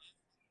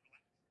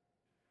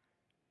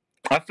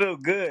 I feel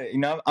good. You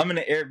know, I'm in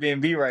an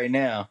Airbnb right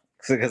now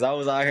because I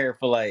was out here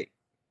for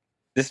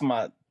this is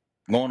going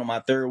on my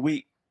third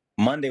week.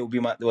 Tomorrow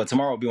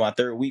will be my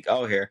third week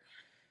out here.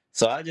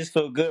 So I just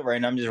feel good right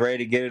now. I'm just ready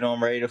to get it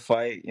on, ready to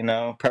fight. You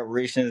know,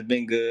 preparation has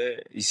been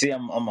good. You see,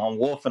 I'm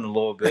wolfing a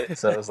little bit,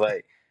 so it's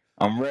like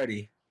I'm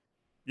ready.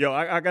 Yo,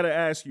 I gotta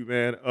ask you,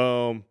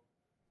 man.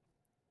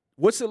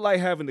 What's it like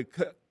having to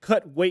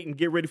cut weight and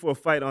get ready for a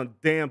fight on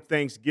damn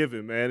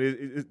Thanksgiving,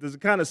 man? Does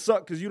it kind of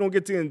suck because you don't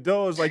get to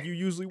indulge like you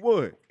usually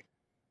would?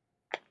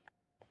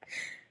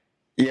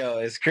 Yo,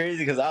 it's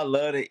crazy because I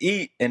love to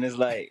eat, and it's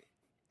like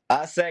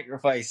I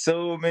sacrifice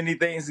so many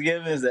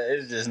Thanksgivings that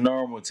it's just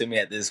normal to me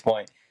at this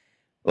point.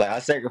 Like I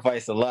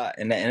sacrifice a lot,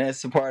 and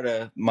that's a part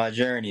of my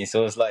journey.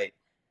 So it's like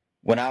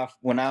when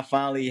I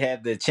finally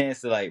have the chance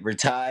to like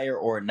retire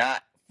or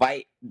not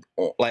fight,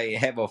 or like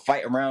have a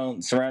fight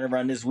surrounded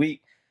around this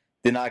week,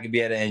 then I can be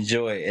able to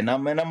enjoy it. And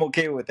I'm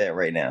okay with that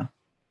right now.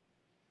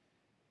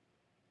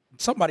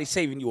 Somebody's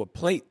saving you a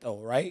plate, though,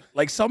 right?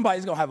 Like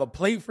somebody's going to have a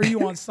plate for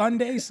you on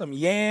Sunday, some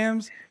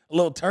yams, a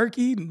little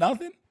turkey,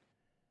 nothing?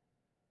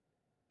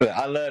 But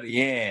I love the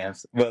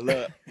yams. But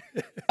look,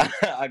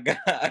 I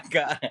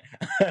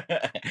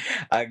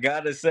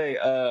gotta say,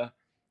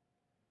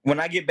 when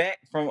I get back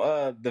from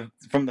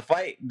the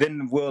fight,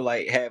 then we'll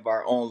like have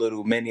our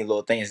own mini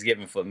little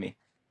Thanksgiving for me.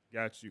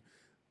 Got you.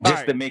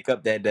 Just to make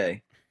up that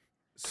day.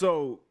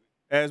 So,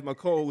 as my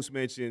co-host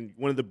mentioned,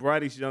 one of the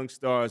brightest young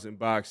stars in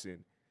boxing.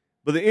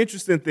 But the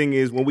interesting thing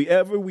is,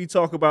 whenever we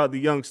talk about the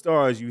young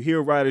stars, you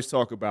hear writers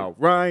talk about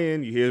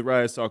Ryan, you hear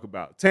writers talk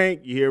about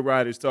Tank, you hear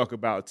writers talk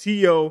about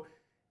T.O.,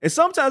 and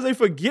sometimes they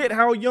forget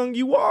how young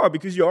you are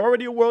because you're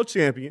already a world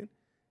champion.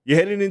 You're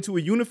heading into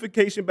a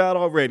unification bout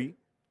already.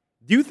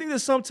 Do you think that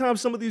sometimes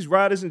some of these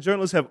writers and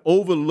journalists have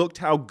overlooked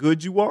how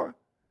good you are?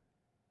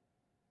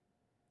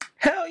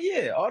 Hell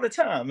yeah, all the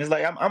time. It's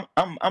like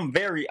I'm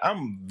very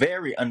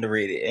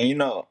underrated, and you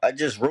know I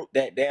just wrote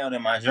that down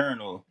in my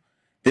journal.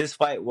 This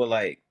fight will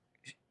like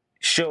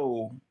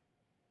show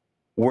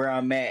where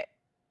I'm at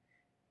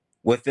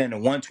within the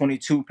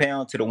 122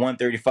 pound to the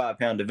 135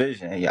 pound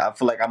division. Yeah, I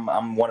feel like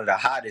I'm one of the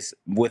hottest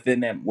within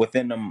them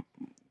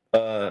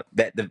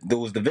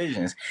those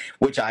divisions,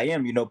 which I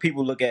am. You know,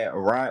 people look at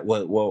Ryan.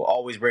 Will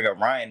always bring up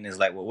Ryan is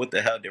like, well, what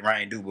the hell did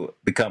Ryan do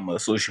but become a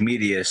social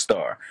media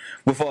star?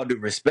 With all due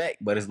respect,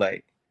 but it's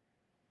like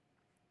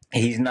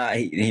he's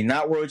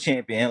not world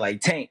champion. Like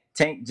Tank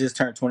just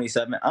turned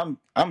 27.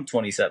 I'm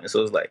 27,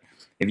 so it's like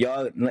if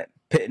y'all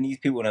putting these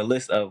people in a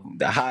list of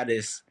the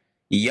hottest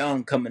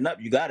young coming up,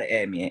 you gotta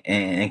add me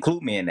and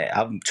include me in that.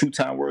 I'm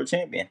 2-time world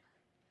champion,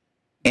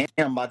 and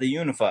I'm about to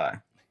unify.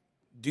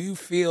 Do you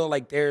feel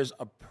like there's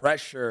a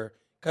pressure?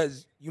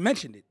 Because you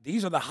mentioned it.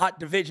 These are the hot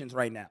divisions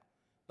right now.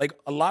 Like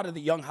a lot of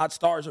the young hot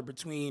stars are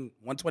between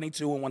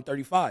 122 and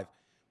 135.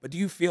 But do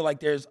you feel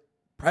like there's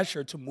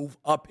pressure to move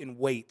up in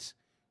weight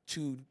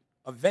to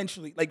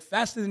eventually, like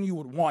faster than you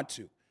would want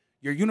to?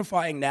 You're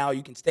unifying now.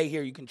 You can stay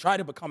here. You can try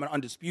to become an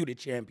undisputed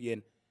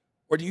champion.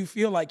 Or do you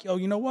feel like, yo,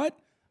 you know what?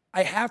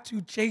 I have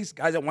to chase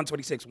guys at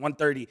 126,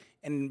 130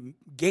 and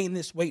gain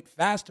this weight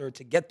faster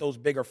to get those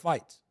bigger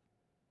fights?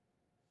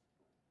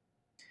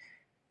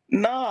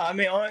 No, I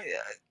mean,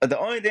 the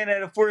only thing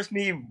that'll force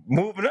me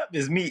moving up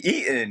is me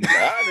eating,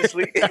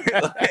 honestly.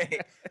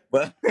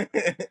 but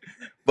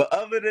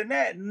other than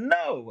that,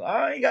 no,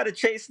 I ain't got to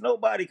chase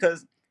nobody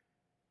because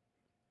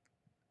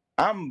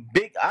I'm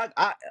big.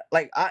 I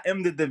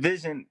am the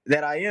division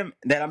that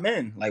I'm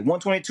in. Like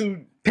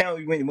 122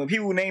 pound. When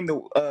people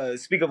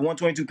speak of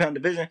 122 pound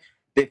division,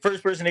 the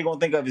first person they're gonna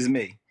think of is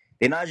me.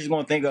 They're not just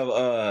gonna think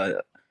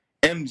of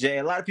MJ,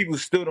 a lot of people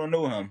still don't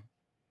know him.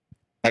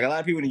 Like a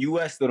lot of people in the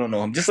U.S. still don't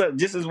know him. Just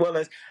as well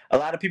as a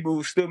lot of people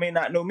who still may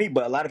not know me,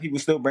 but a lot of people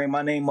still bring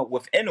my name up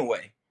with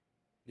Inoue.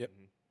 Yep.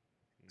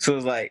 So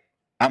it's like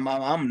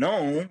I'm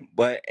known,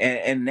 but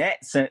in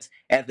that sense,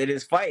 after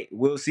this fight,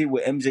 we'll see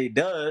what MJ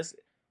does.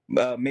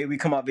 Maybe we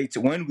come out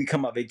when we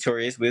come out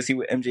victorious, we'll see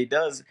what MJ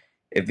does.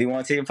 If they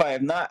want to take a fight,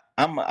 if not,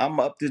 I'm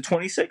up to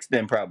 26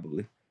 then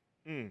probably.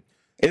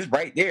 It's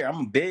right there.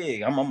 I'm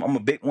big. I'm a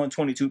big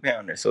 122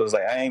 pounder. So it's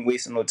like I ain't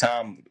wasting no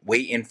time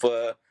waiting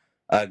for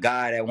a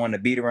guy that want to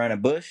beat around the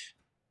bush.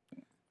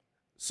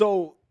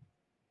 So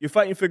you're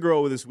fighting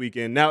Figueroa this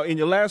weekend. Now, in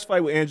your last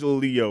fight with Angelo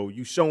Leo,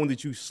 you shown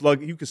that you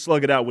can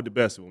slug it out with the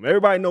best of them.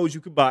 Everybody knows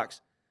you can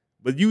box,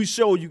 but you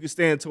showed you can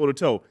stand toe to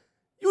toe.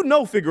 You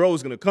know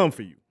Figueroa's going to come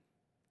for you.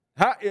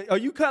 How are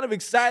you kind of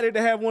excited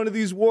to have one of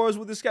these wars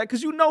with this guy?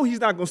 Because you know he's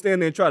not going to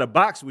stand there and try to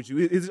box with you.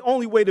 His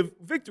only way to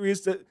victory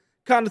is to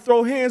kind of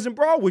throw hands and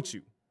brawl with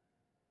you.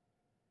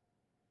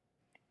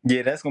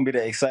 Yeah, that's going to be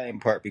the exciting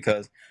part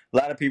because a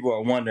lot of people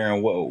are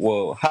wondering,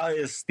 well, how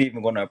is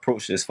Steven going to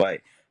approach this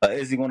fight?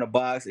 Is he going to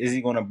box? Is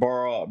he going to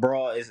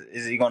brawl?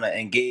 Is he going to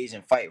engage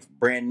and fight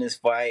Brandon's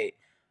fight?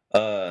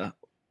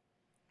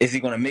 Is he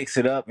going to mix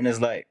it up? And it's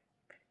like,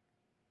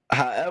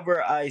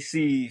 however I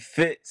see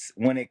fits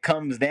when it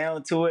comes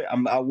down to it,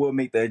 I will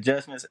make the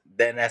adjustments.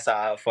 Then that's how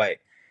I'll fight.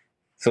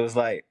 So it's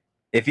like,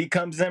 if he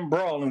comes in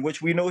brawling,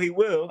 which we know he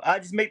will, I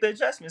just make the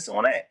adjustments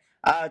on that.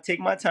 I take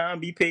my time,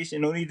 be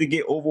patient. No need to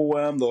get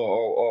overwhelmed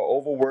or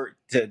overworked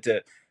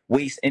to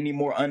waste any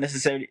more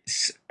unnecessary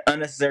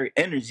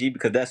energy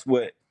because that's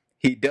what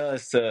he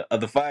does to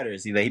other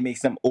fighters. He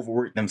makes them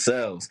overwork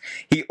themselves.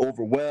 He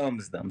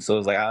overwhelms them. So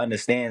it's like I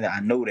understand that.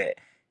 I know that.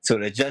 So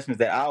the adjustments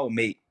that I will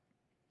make,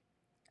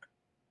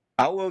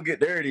 I will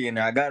get dirty in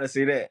there. I gotta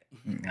say that.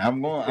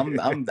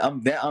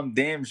 I'm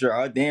damn sure.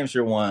 I damn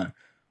sure want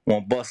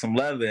bust some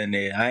leather in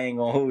there. I ain't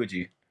gonna hold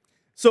you.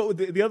 So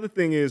the other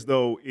thing is,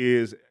 though,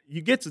 is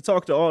you get to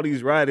talk to all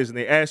these riders and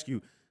they ask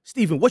you,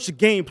 Steven, what's your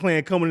game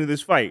plan coming into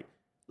this fight?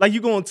 Like,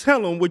 you're going to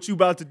tell them what you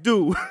about to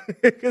do.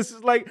 Because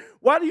it's like,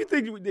 why do you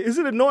think, is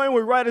it annoying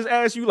when riders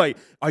ask you, like,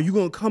 are you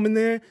going to come in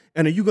there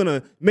and are you going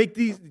to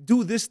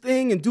do this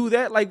thing and do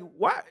that? Like,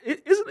 why?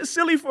 Isn't it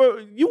silly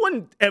you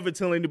wouldn't ever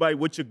tell anybody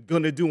what you're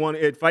going to do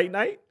at fight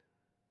night?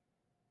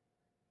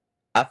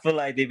 I feel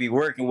like they be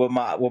working with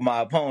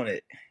my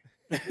opponent.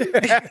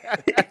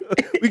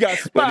 We got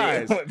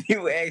spies. When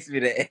people ask me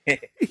that,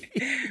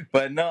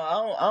 but no,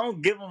 I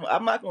don't give them.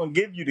 I'm not gonna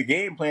give you the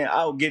game plan.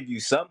 I'll give you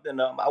something.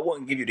 I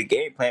wouldn't give you the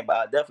game plan, but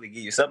I'll definitely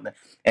give you something.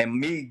 And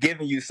me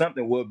giving you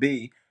something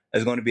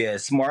is going to be a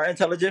smart,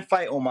 intelligent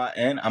fight on my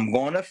end. I'm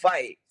going to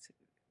fight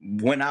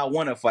when I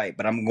want to fight,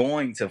 but I'm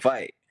going to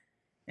fight,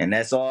 and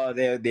that's all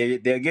they'll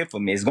get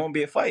from me. It's going to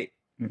be a fight,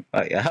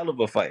 like a hell of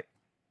a fight.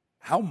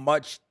 How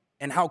much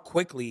and how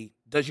quickly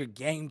does your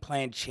game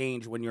plan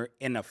change when you're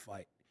in a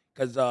fight?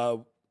 Because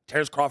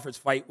Terrence Crawford's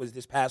fight was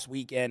this past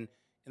weekend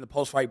in the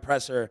post-fight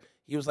presser.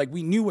 He was like,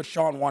 we knew what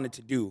Sean wanted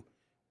to do,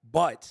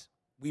 but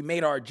we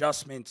made our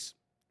adjustments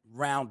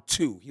round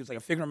 2. He was like, I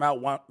figured him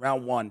out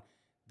round 1.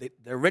 The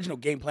original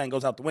game plan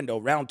goes out the window.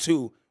 Round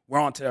 2, we're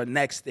on to our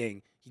next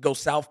thing. He goes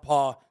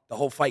southpaw, the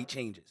whole fight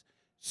changes.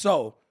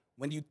 So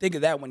when you think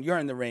of that, when you're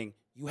in the ring,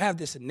 you have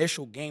this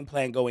initial game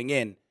plan going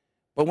in,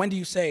 but when do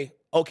you say,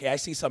 okay, I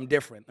see something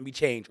different, let me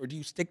change? Or do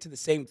you stick to the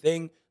same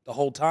thing the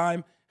whole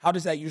time? How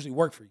does that usually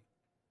work for you?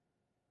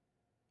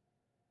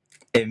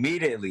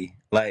 Immediately,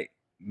 like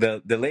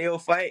the Leo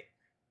fight,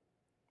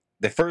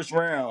 the first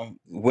round,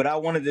 what I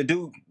wanted to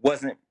do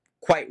wasn't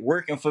quite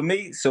working for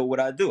me. So what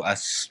I do, I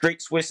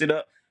straight switched it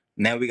up.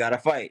 Now we got to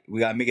fight. We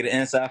got to make it an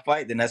inside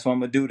fight. Then that's what I'm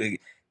going to do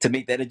to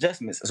make that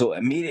adjustment. So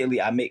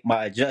immediately I make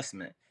my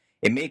adjustment.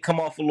 It may come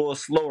off a little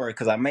slower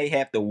because I may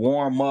have to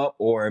warm up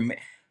or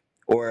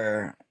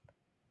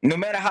no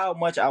matter how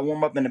much I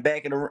warm up in the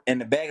back of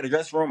the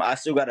dressing room, I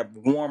still got to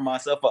warm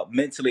myself up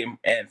mentally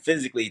and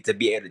physically to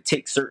be able to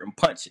take certain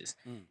punches.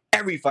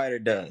 Every fighter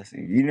does.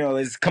 You know,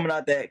 it's coming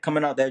out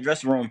that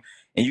dressing room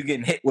and you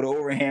getting hit with an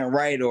overhand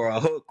right or a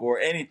hook or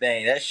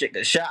anything. That shit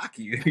could shock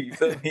you. You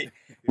feel me?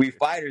 We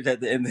fighters at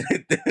the end of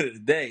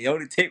the day. You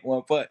only take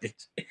one punch.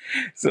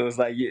 So it's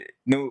like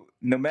no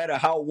matter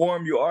how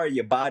warm you are,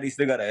 your body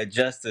still got to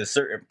adjust to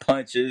certain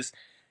punches.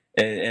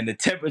 And the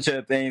temperature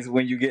of things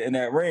when you get in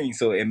that ring.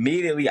 So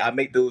immediately I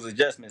make those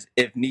adjustments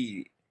if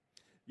needed.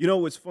 You know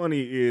what's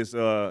funny is,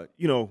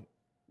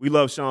 we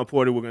love Sean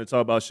Porter. We're going to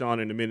talk about Sean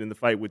in a minute in the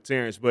fight with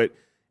Terrence. But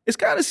it's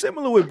kind of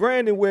similar with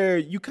Brandon where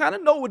you kind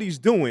of know what he's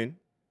doing,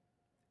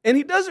 and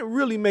he doesn't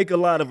really make a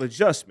lot of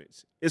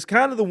adjustments. It's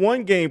kind of the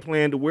one game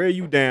plan to wear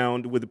you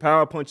down with the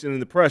power punching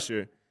and the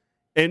pressure,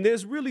 and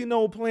there's really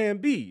no plan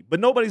B. But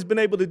nobody's been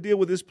able to deal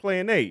with this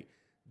plan A.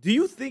 Do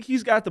you think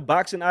he's got the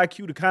boxing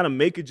IQ to kind of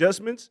make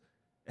adjustments?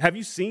 Have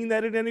you seen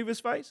that in any of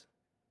his fights?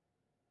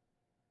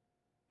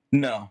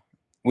 No.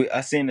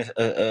 I seen this.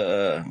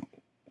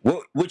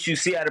 What you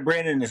see out of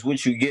Brandon is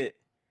what you get.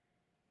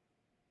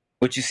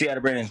 What you see out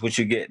of Brandon is what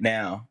you get.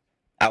 Now,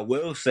 I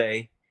will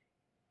say,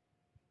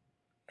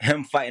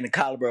 him fighting the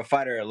caliber of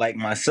fighter like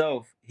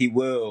myself, he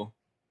will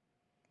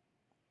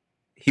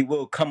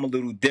will come a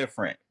little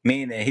different.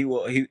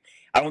 Meaning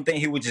I don't think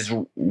he would just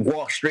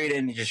walk straight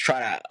in and just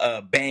try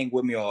to bang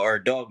with me or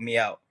dog me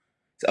out.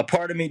 A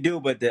part of me do,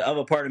 but the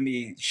other part of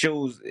me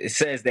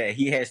says that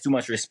he has too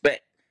much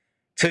respect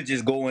to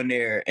just go in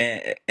there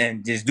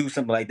and just do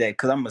something like that,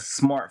 because I'm a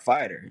smart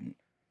fighter.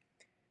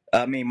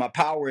 I mean, my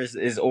power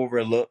is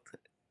overlooked,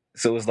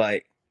 so it's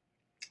like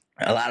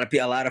a lot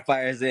of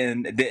fighters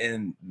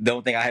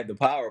don't think I have the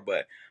power,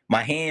 but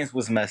my hands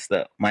was messed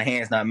up. My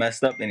hands not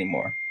messed up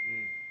anymore.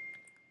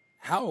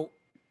 How?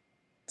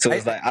 So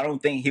it's like I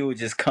don't think he would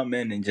just come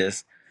in and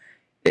just.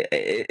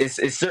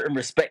 It's certain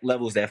respect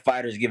levels that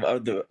fighters give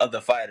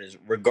other fighters,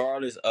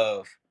 regardless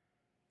of,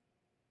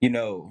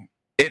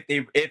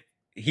 if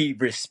he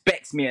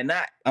respects me or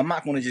not. I'm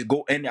not going to just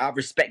go in there. I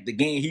respect the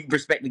game. He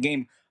respect the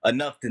game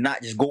enough to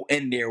not just go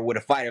in there with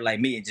a fighter like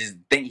me and just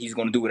think he's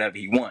going to do whatever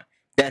he wants.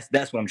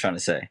 That's what I'm trying to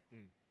say.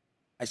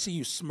 I see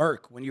you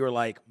smirk when you were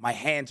like, my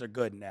hands are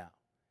good now.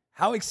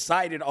 How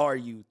excited are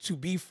you to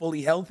be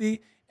fully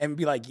healthy and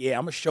be like, yeah,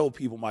 I'm going to show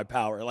people my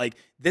power. Like,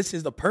 this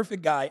is the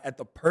perfect guy at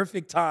the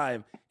perfect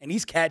time, and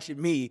he's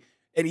catching me,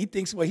 and he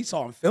thinks what he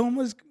saw on film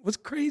was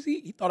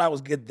crazy. He thought I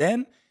was good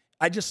then.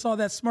 I just saw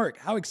that smirk.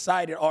 How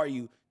excited are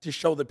you to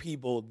show the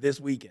people this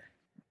weekend?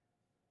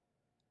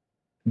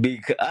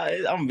 Because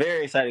I'm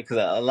very excited, because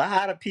a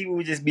lot of people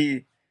would just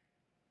be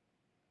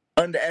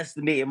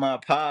underestimating my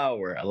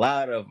power. A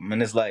lot of them.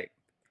 And it's like,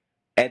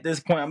 at this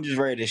point, I'm just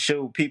ready to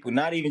show people,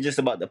 not even just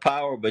about the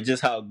power, but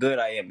just how good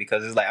I am,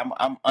 because it's like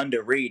I'm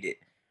underrated.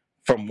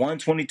 From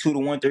 122 to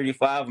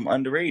 135, I'm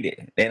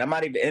underrated. And I'm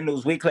not even in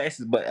those weight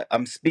classes, but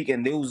I'm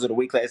speaking, those are the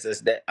weight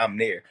classes that I'm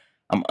there.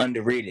 I'm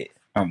underrated.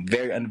 I'm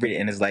very underrated.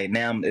 And it's like,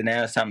 now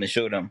it's time to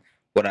show them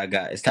what I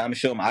got. It's time to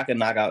show them I can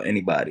knock out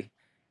anybody.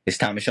 It's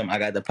time to show them I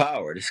got the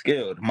power, the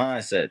skill, the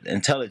mindset, the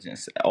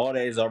intelligence. All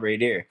that is already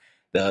there.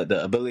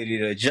 The ability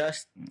to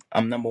adjust,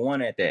 I'm number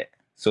one at that.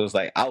 So it's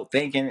like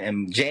outthinking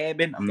and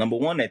jabbing, I'm number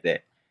one at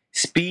that.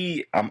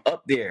 Speed, I'm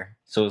up there.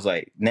 So it's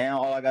like,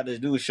 now all I got to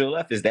do is show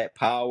left is that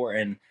power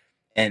and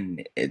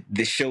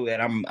to show that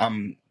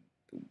I'm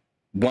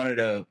one of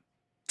the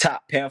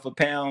top pound for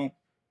pound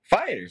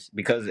fighters,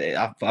 because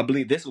I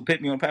believe this will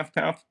put me on pound for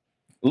pound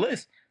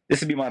list.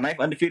 This will be my 9th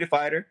undefeated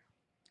fighter.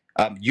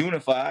 I'm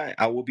unified.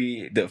 I will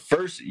be the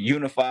first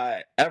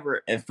unified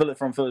ever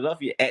from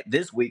Philadelphia at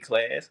this weight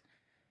class.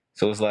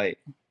 So it's like,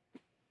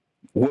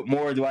 what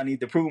more do I need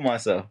to prove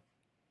myself?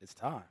 It's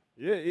time.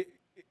 Yeah.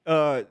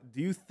 Do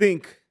you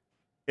think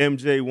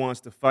MJ wants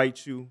to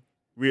fight you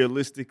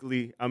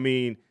realistically? I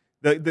mean,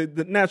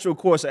 the natural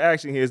course of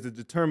action here is to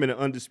determine an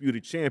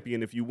undisputed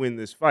champion if you win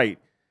this fight.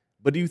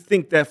 But do you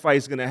think that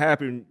fight's going to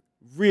happen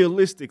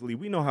realistically?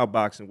 We know how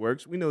boxing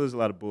works. We know there's a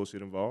lot of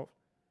bullshit involved.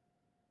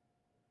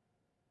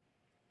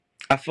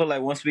 I feel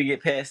like once we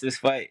get past this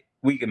fight,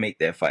 we can make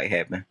that fight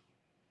happen.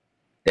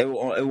 It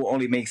will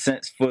only make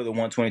sense for the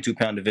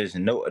 122-pound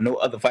division. No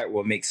other fight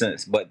will make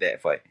sense but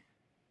that fight.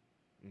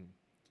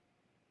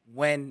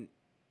 When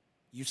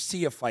you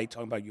see a fight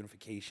talking about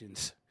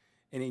unifications,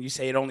 and then you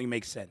say it only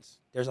makes sense,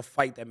 there's a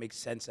fight that makes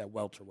sense at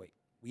welterweight.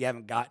 We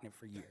haven't gotten it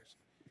for years.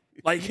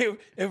 Like,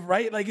 if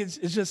right? Like, it's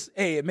just,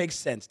 hey, it makes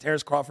sense.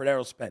 Terrence Crawford,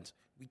 Errol Spence.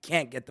 We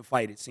can't get the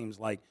fight, it seems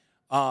like.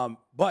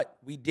 But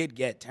we did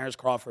get Terrence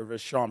Crawford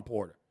versus Sean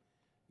Porter.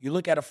 You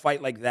look at a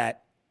fight like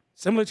that,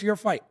 similar to your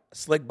fight, a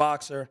slick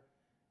boxer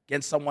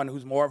against someone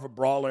who's more of a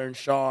brawler and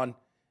Sean.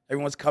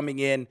 Everyone's coming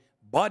in.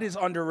 Bud is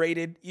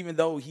underrated, even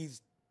though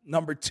he's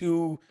number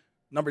 2,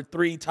 number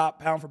 3 top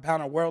pound for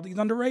pound in the world. He's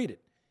underrated.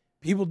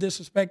 People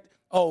disrespect,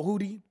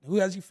 who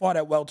has he fought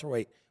at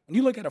welterweight? When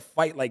you look at a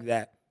fight like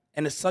that,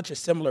 and it's such a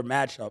similar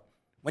matchup,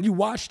 when you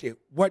watched it,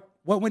 what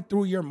went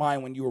through your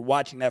mind when you were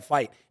watching that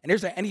fight? And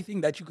is there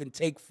anything that you can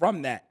take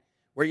from that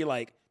where you're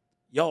like,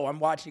 yo, I'm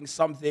watching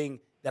something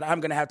that I'm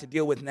going to have to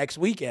deal with next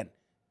weekend?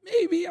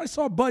 Maybe I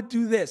saw Bud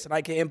do this, and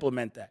I can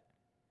implement that.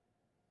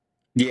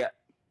 Yeah.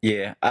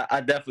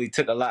 I definitely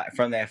took a lot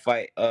from that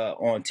fight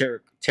on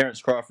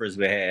Terrence Crawford's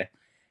behalf.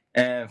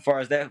 And as far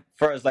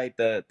as like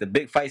the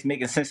big fights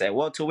making sense at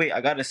welterweight,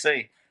 I gotta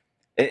say,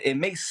 it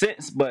makes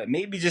sense, but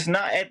maybe just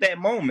not at that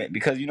moment,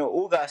 because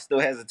Ugas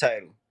still has a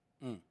title.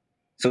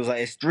 So it's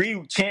like, it's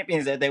 3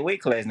 champions at that weight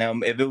class. Now,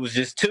 if it was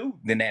just 2,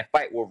 then that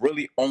fight will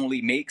really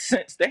only make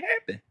sense to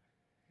happen.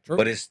 True.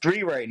 But it's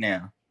 3 right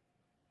now.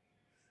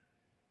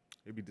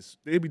 They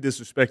be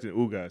disrespecting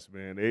Ugas,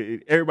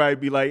 man. Everybody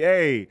be like,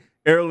 hey,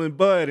 Errol and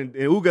Bud, and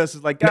Ugas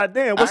is like, God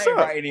damn, what's up? I ain't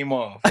writing him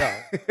off.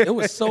 It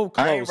was so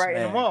close, I ain't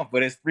writing him off,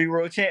 but it's 3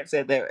 world champs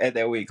at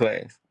that weight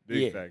class.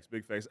 Big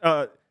facts.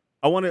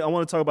 I want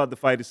to talk about the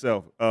fight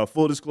itself.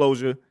 Full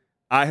disclosure,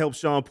 I helped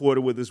Sean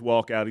Porter with this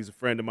walkout. He's a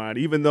friend of mine.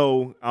 Even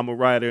though I'm a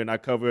writer and I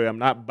cover it, I'm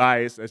not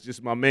biased. That's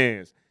just my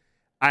man's.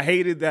 I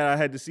hated that I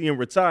had to see him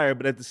retire,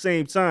 but at the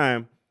same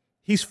time,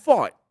 he's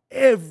fought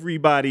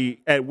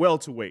everybody at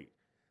welterweight.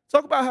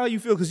 Talk about how you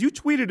feel, because you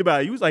tweeted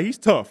about it. You was like, he's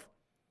tough.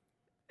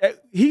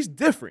 He's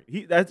different.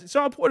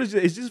 Sean Porter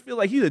just feels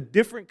like he's a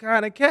different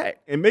kind of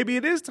cat. And maybe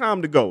it is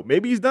time to go.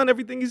 Maybe he's done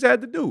everything he's had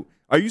to do.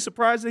 Are you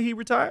surprised that he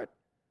retired?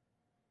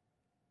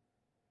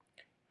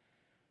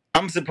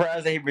 I'm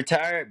surprised that he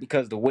retired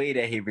because the way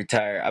that he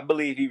retired, I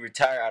believe he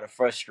retired out of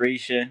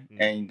frustration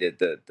and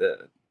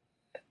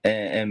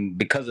and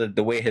because of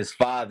the way his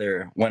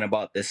father went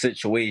about the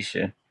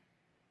situation.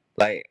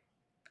 Like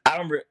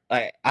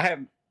I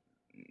have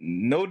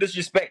no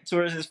disrespect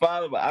towards his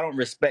father, but I don't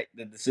respect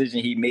the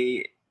decision he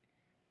made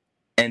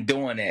in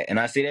doing that. And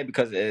I say that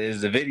because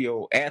there's a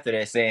video after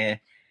that saying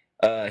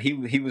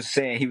he was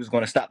saying he was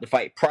going to stop the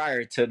fight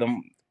prior to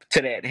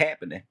that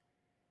happening.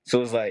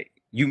 So it's like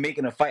you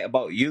making a fight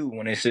about you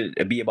when it should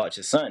be about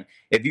your son.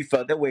 If you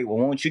felt that way, well,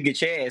 won't you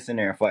get your ass in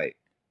there and fight?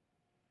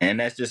 And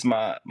that's just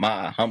my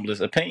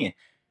humblest opinion.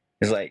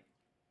 It's like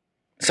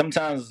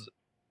sometimes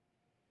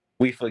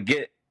we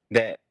forget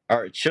that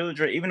our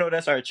children, even though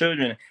that's our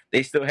children,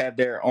 they still have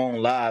their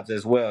own lives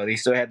as well. They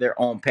still have their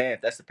own path.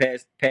 That's the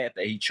path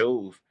that he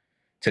chose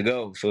to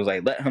go. So it's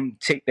like, let him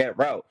take that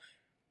route.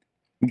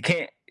 You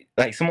can't,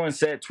 like someone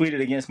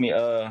tweeted against me,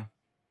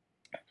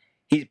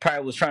 he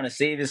probably was trying to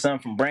save his son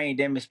from brain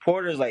damage.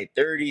 Porter's like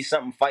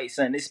 30-something fight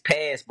son. It's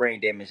past brain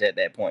damage at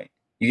that point.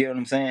 You get what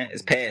I'm saying?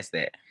 It's past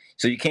that.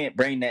 So you can't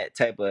bring that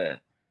type of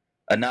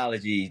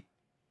analogy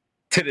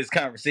to this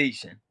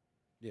conversation.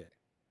 Yeah.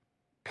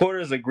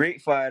 Porter's a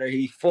great fighter.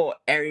 He fought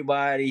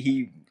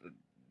everybody.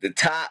 The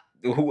top,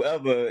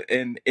 whoever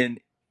in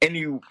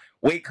any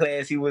weight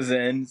class he was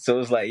in. So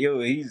it's like, yo,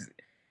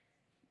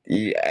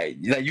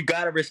 like you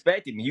gotta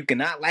respect him. You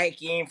cannot like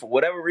him for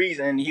whatever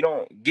reason. He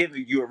don't give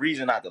you a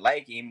reason not to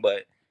like him,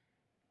 but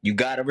you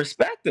gotta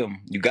respect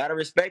him. You gotta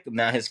respect him.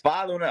 Now his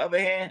father, on the other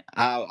hand,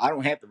 I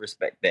don't have to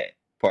respect that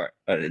part,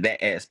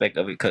 that aspect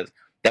of it, because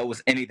that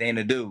was anything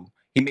to do.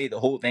 He made the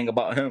whole thing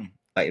about him.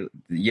 Like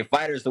your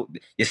son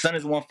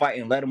is the one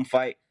fighting. Let him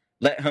fight.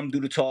 Let him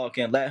do the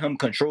talking. Let him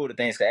control the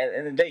things. 'Cause at the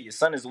end of the day, your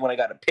son is the one that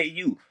got to pay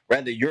you,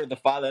 whether you're the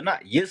father or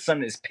not. Your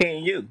son is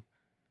paying you.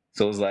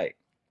 So it's like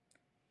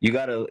you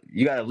gotta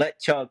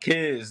let y'all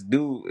kids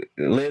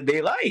live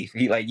their life. I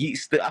feel like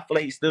he's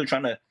still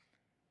trying to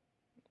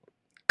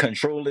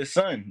control his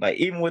son. Like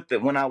even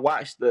when I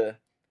watched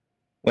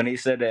when they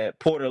said that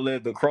Porter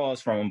lived across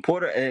from him,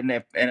 Porter and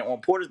on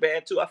Porter's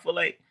bad too, I feel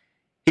like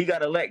he got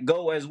to let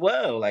go as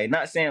well. Like,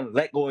 not saying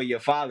let go of your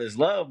father's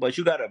love, but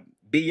you got to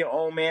be your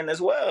own man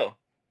as well.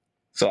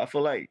 So I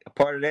feel like a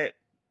part of that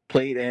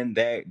played in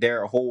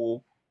their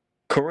whole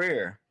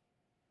career.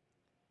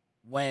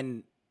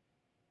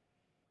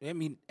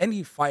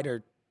 Any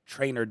fighter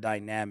trainer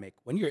dynamic,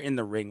 when you're in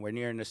the ring, when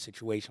you're in a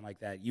situation like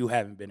that, you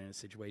haven't been in a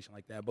situation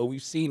like that, but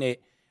we've seen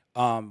it,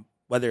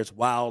 whether it's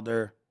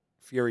Wilder,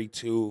 Fury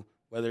 2,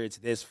 whether it's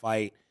this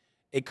fight,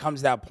 it comes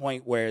to that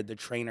point where the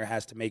trainer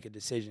has to make a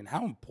decision.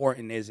 How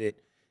important is it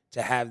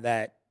to have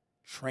that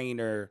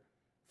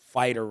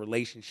trainer-fighter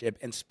relationship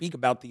and speak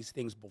about these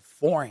things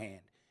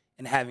beforehand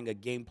and having a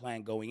game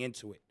plan going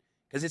into it?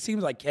 Because it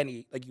seems like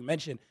Kenny, like you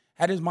mentioned,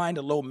 had his mind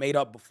a little made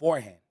up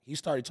beforehand. He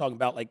started talking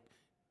about, like,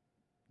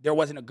 there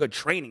wasn't a good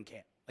training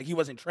camp. Like, he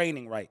wasn't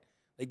training right.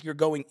 Like, you're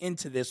going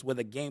into this with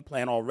a game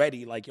plan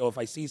already. Like, yo, if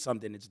I see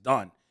something, it's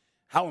done.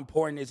 How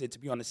important is it to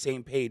be on the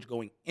same page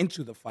going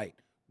into the fight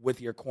with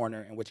your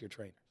corner and with your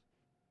trainers?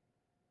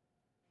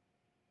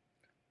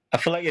 I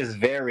feel like it's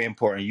very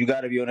important. You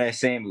got to be on that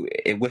same,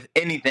 with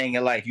anything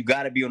in life, you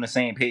got to be on the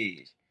same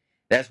page.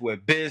 That's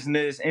with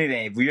business,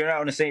 anything. If you're not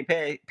on the same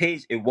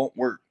page, it won't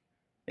work.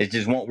 It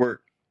just won't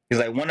work. It's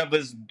like one of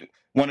us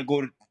want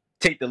to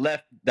take the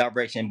left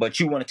direction,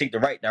 but you want to take the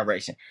right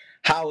direction.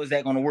 How is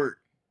that going to work?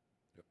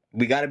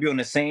 We got to be on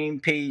the same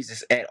page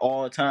at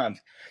all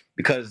times,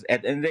 because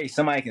at the end of the day,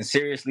 somebody can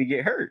seriously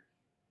get hurt.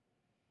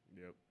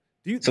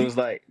 Yep. So it's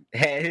like,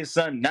 had his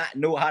son not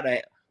know how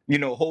to,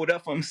 hold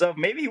up for himself,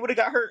 maybe he would have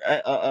got hurt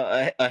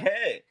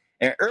ahead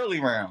in early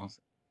rounds.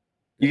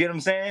 You get what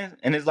I'm saying?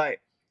 And it's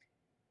like,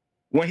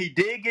 when he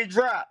did get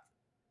dropped,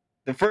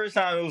 the first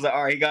time it was like,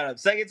 all right, he got up.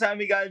 Second time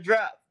he got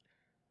dropped,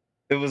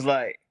 it was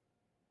like,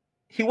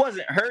 he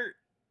wasn't hurt,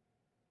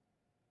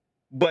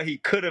 but he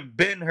could have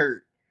been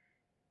hurt.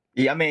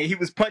 Yeah, I mean, he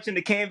was punching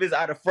the canvas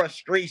out of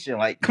frustration.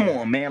 Like, come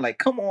on, man. Like,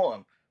 come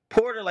on.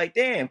 Porter, like,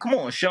 damn, come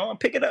on, Sean,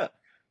 pick it up.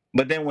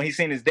 But then when he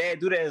seen his dad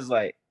do that, it's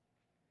like,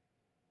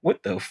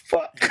 what the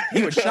fuck?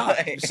 He was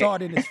shocked. You saw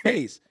it in his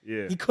face.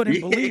 Yeah. He couldn't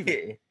believe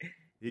it.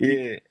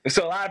 Yeah.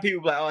 So a lot of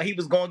people be like, oh, he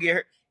was going to get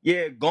hurt.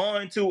 Yeah,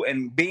 going to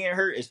and being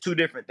hurt is two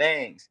different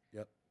things.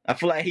 Yep. I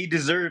feel like he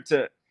deserved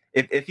to,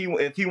 if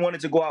he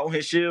wanted to go out on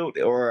his shield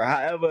or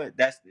however,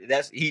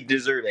 he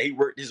deserved that. He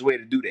worked his way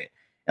to do that.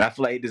 And I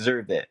feel like he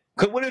deserved that.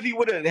 Because what if he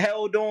would have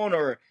held on,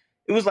 or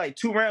it was like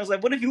 2 rounds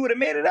left? What if he would have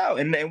made it out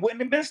and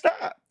wouldn't have been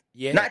stopped?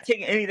 Yeah. Not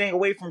taking anything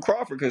away from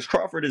Crawford, because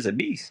Crawford is a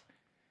beast.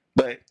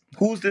 But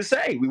who's to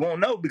say? We won't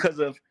know because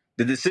of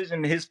the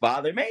decision his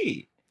father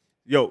made.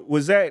 Yo,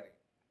 was that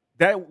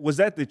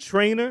the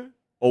trainer,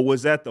 or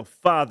was that the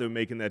father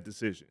making that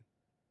decision?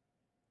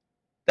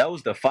 That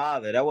was the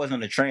father. That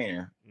wasn't the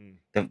trainer.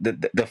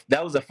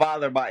 That was the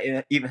father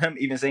by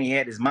even saying he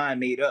had his mind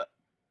made up.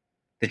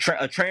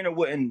 A trainer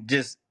wouldn't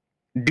just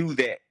do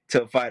that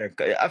to a fighter.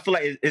 I feel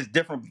like it's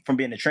different from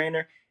being a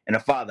trainer and a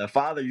father. A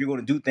father, you're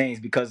going to do things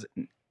because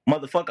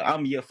motherfucker,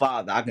 I'm your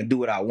father. I can do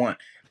what I want.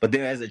 But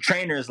then as a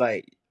trainer, it's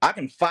like, I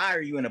can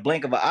fire you in a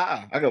blink of an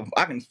eye.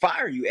 I can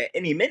fire you at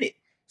any minute.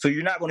 So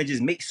you're not going to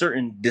just make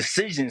certain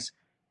decisions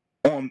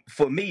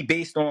for me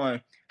based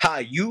on how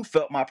you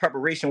felt my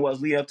preparation was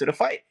leading up to the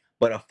fight.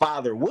 But a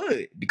father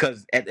would,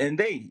 because at the end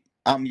of the day,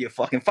 I'm your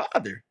fucking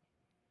father.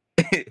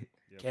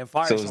 Can't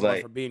fire So it's someone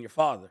like- for being your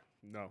father.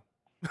 No.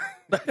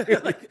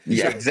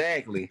 Yeah,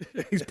 exactly.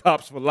 He's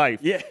pops for life.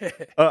 Yeah.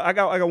 I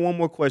got one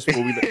more question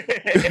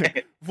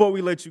before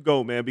we let you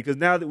go, man. Because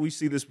now that we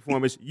see this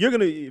performance, you're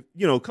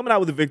gonna, coming out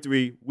with a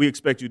victory. We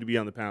expect you to be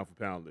on the pound for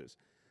pound list.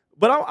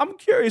 But I'm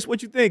curious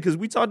what you think, because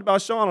we talked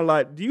about Sean a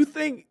lot. Do you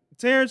think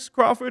Terrence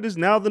Crawford is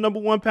now the number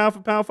one pound for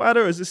pound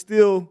fighter, or is it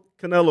still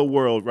Canelo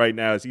world right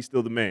now? Is he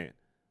still the man?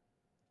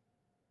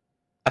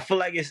 I feel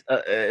like it's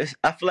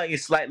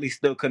slightly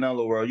still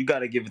Canelo world. You got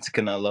to give it to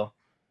Canelo.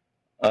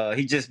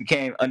 He just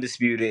became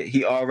undisputed.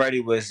 He already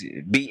was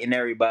beating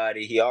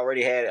everybody. He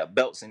already had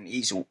belts in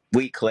each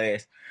weight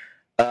class.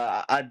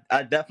 I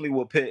definitely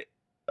will put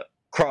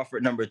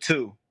Crawford number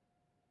 2,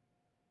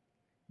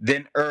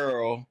 then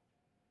Earl,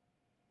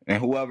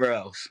 and whoever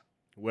else.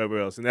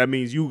 And that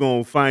means you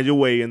gonna find your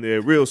way in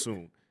there real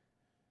soon.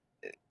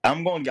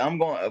 I'm going.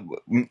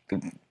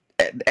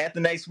 After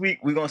next week,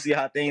 we're gonna see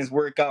how things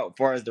work out as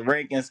far as the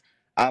rankings.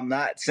 I'm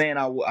not saying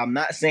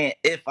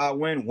if I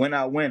win, when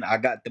I win. I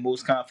got the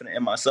most confident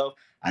in myself.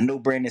 I know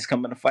Brandon's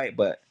coming to fight,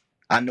 but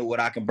I know what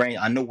I can bring.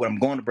 I know what I'm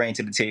going to bring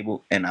to the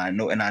table, and I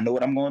know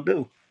what I'm going to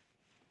do.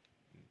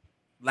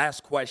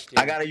 Last question.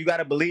 You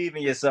gotta believe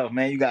in yourself,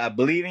 man. You gotta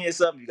believe in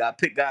yourself. You gotta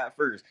pick God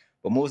first,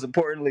 but most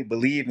importantly,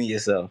 believe in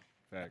yourself.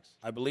 Facts.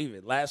 I believe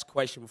it. Last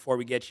question before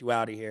we get you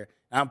out of here.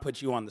 I'm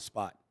put you on the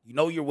spot. You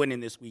know you're winning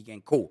this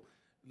weekend. Cool.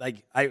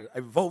 Like, I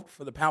vote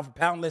for the pound for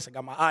pound list. I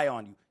got my eye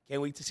on you.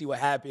 Can't wait to see what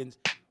happens.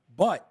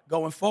 But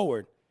going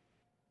forward,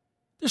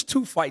 there's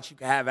 2 fights you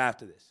can have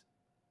after this.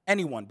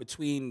 Anyone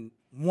between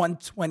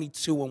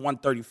 122 and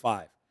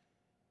 135.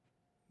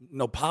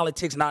 No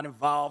politics not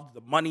involved.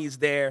 The money is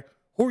there.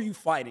 Who are you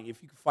fighting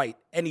if you can fight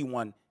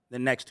anyone the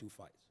next 2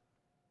 fights?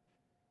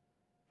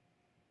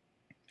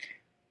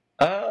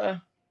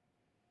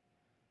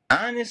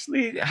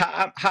 Honestly,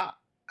 how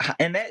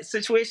in that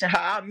situation,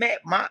 how I met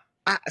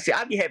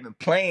I be having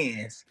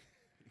plans.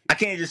 I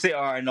can't just say,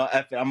 all right, no,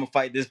 F it, I'm gonna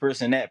fight this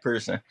person, that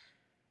person.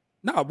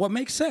 No, what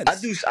makes sense?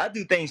 I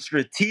do things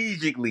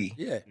strategically.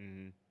 Yeah.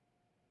 Mm-hmm.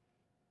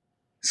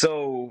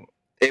 So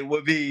it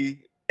would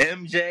be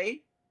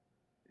MJ,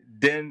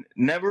 then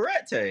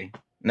Navarrete.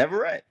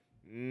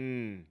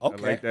 Okay. I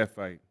like that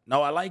fight.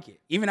 No, I like it.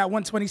 Even at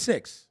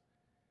 126.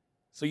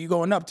 So you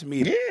going up to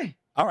me. Yeah.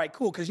 All right,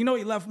 cool. Because he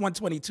left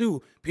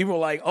 122. People were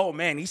like, oh,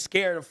 man, he's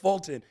scared of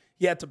Fulton.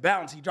 He had to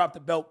bounce. He dropped the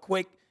belt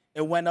quick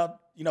and went up,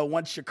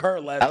 once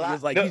Shakur left. He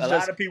was like, a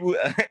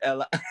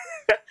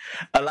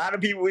lot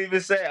of people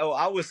even said, oh,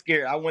 I was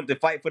scared. I went to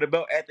fight for the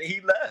belt after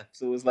he left.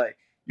 So it's like,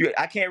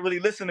 I can't really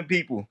listen to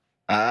people.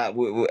 At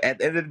the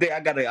end of the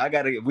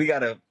day, we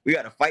gotta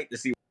fight to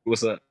see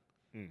what's up.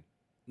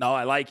 No,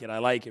 I like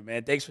it,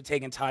 man. Thanks for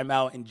taking time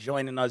out and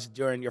joining us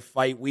during your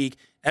fight week.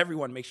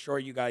 Everyone, make sure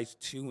you guys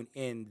tune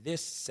in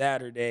this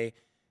Saturday.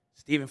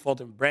 Stephen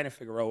Fulton, Brandon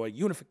Figueroa,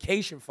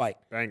 unification fight.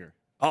 Banger.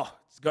 Oh,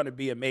 it's going to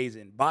be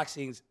amazing.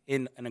 Boxing's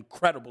in an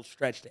incredible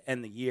stretch to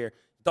end the year.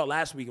 I thought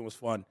last weekend was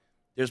fun.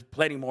 There's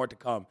plenty more to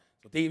come.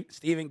 So,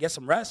 Stephen, get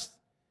some rest.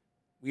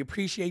 We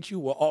appreciate you.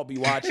 We'll all be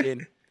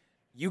watching.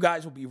 You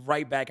guys will be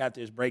right back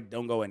after this break.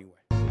 Don't go anywhere.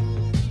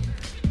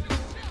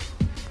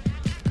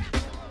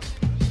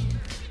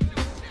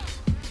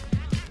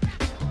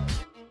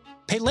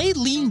 Pele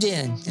leaned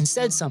in and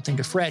said something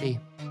to Freddie.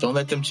 Don't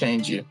let them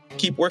change you.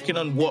 Keep working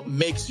on what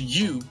makes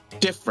you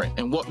different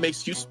and what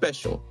makes you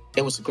special.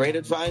 It was great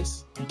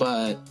advice,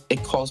 but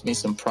it caused me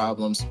some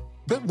problems.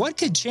 But what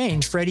could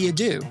change Freddie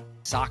Adu?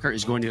 Soccer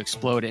is going to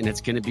explode, and it's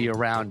going to be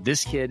around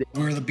this kid.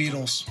 We were the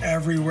Beatles.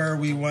 Everywhere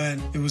we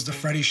went, it was the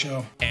Freddie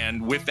Show.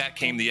 And with that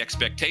came the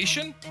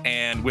expectation,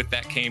 and with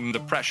that came the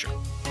pressure.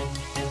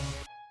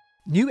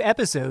 New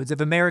episodes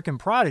of American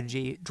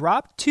Prodigy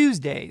drop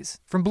Tuesdays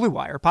from Blue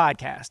Wire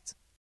Podcasts.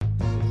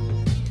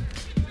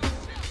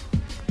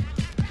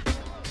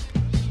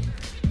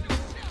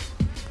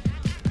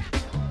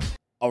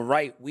 All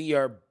right, we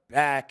are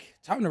back.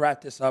 Time to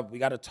wrap this up. We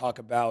got to talk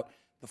about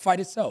the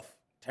fight itself.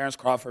 Terrence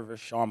Crawford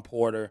versus Sean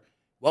Porter.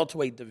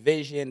 Welterweight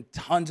division,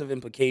 tons of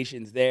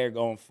implications there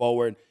going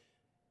forward.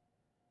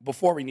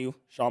 Before we knew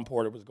Sean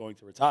Porter was going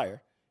to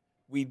retire,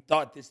 we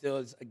thought this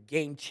was a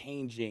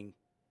game-changing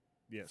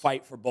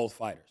fight for both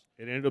fighters.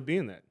 It ended up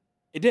being that.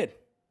 It did.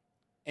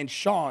 And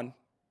Sean,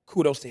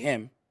 kudos to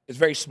him, is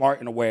very smart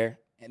and aware,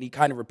 and he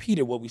kind of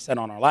repeated what we said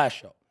on our last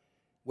show,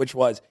 which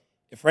was,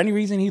 if for any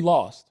reason he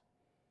lost,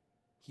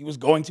 he was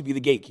going to be the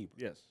gatekeeper.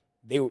 Yes.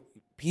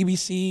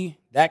 PBC,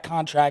 that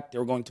contract, they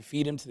were going to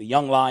feed him to the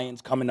young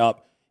lions coming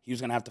up. He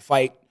was going to have to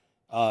fight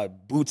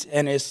Boots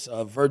Ennis,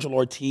 Virgil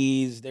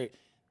Ortiz.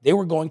 They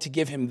were going to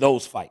give him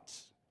those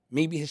fights.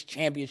 Maybe his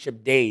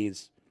championship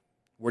days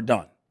were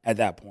done at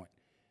that point.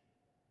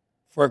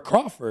 For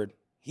Crawford,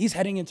 he's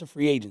heading into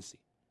free agency.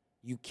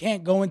 You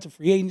can't go into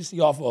free agency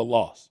off of a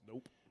loss.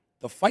 Nope.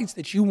 The fights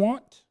that you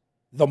want,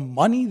 the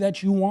money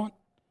that you want,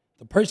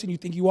 the person you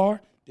think you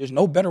are, there's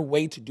no better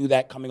way to do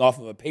that coming off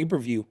of a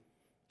pay-per-view,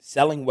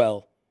 selling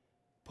well,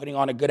 putting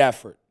on a good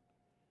effort.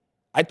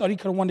 I thought he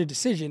could have won the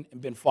decision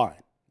and been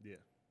fine. Yeah.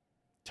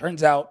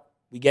 Turns out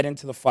we get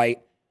into the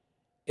fight.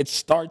 It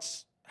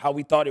starts how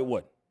we thought it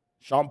would.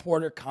 Sean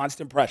Porter,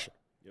 constant pressure.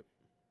 Yep.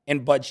 In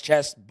Bud's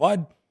chest.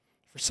 Bud,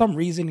 for some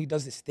reason, he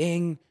does this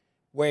thing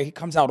where he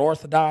comes out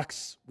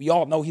orthodox. We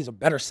all know he's a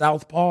better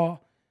southpaw,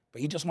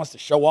 but he just wants to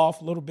show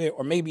off a little bit,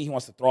 or maybe he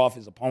wants to throw off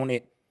his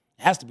opponent.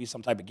 It has to be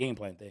some type of game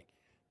plan thing.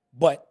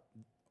 But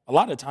a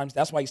lot of times,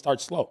 that's why he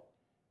starts slow.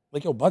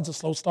 Like, yo, Bud's a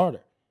slow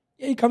starter.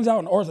 Yeah, he comes out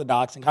in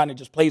orthodox and kind of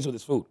just plays with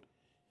his food.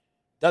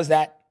 Does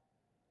that,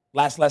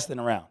 lasts less than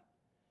a round.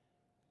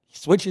 He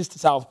switches to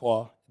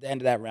southpaw at the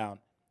end of that round.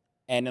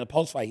 And in the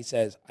post-fight, he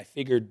says, I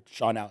figured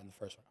Sean out in the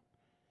first round.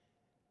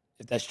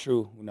 If that's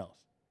true, who knows?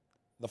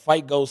 The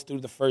fight goes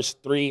through the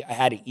first 3. I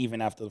had it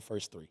even after the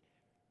first 3.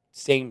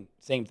 Same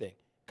thing.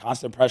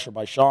 Constant pressure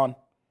by Sean.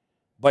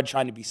 Bud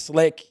trying to be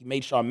slick. He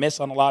made Sean miss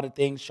on a lot of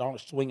things. Sean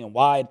was swinging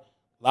wide.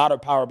 A lot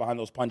of power behind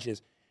those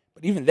punches.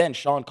 But even then,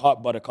 Sean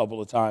caught Bud a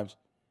couple of times.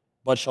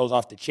 Bud shows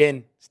off the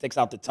chin, sticks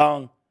out the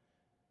tongue.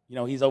 You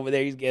know, he's over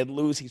there. He's getting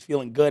loose. He's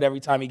feeling good every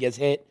time he gets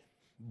hit.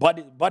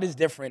 Bud is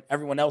different.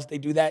 Everyone else, they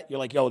do that. You're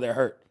like, yo, they're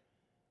hurt.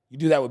 You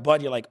do that with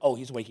Bud, you're like, oh,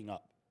 he's waking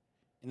up.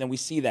 And then we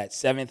see that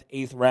 7th,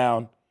 8th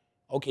round.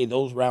 Okay,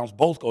 those rounds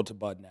both go to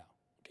Bud now.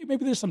 Okay,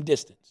 maybe there's some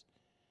distance.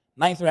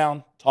 9th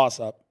round,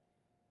 toss-up.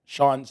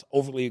 Sean's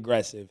overly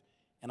aggressive.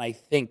 And I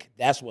think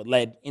that's what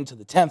led into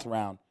the 10th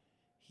round.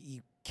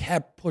 He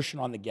kept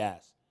pushing on the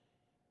gas.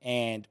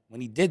 And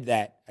when he did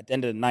that, at the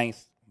end of the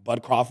 9th,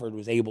 Bud Crawford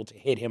was able to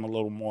hit him a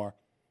little more.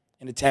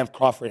 In the 10th,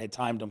 Crawford had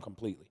timed him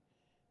completely.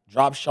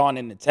 Dropped Sean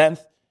in the 10th,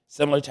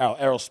 similar to how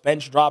Errol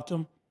Spence dropped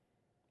him.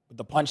 But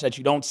the punch that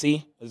you don't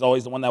see is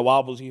always the one that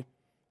wobbles you.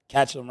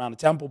 Catches him around the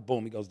temple,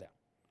 boom, he goes down.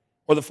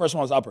 Or the first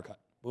one was uppercut.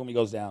 Boom, he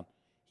goes down.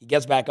 He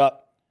gets back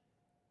up.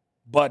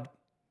 Bud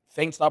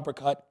feints the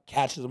uppercut,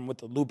 catches him with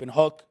the loop and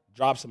hook,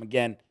 drops him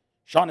again.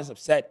 Sean is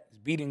upset. He's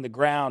beating the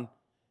ground.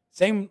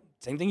 Same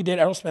thing he did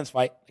Errol Spence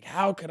fight. Like,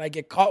 how could I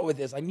get caught with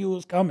this? I knew it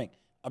was coming.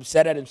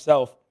 Upset at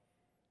himself.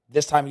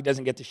 This time he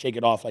doesn't get to shake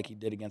it off like he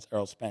did against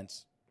Errol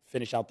Spence.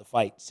 Finish out the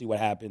fight, see what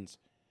happens.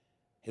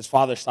 His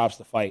father stops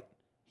the fight.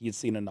 He had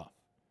seen enough.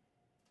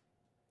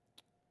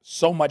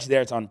 So much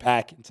there to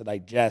unpack and to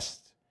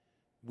digest.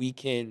 We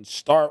can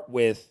start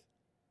with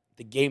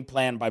the game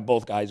plan by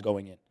both guys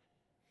going in.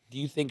 Do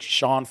you think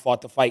Sean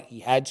fought the fight he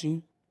had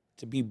to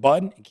beat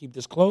Bud and keep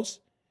this close?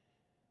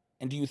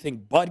 And do you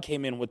think Bud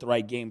came in with the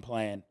right game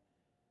plan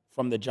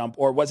from the jump?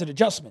 Or was it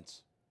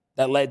adjustments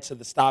that led to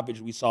the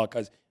stoppage we saw?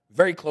 Because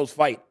very close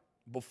fight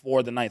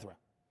before the 9th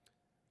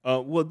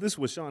round. Well, this is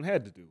what Sean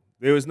had to do.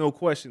 There was no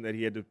question that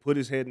he had to put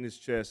his head in his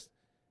chest,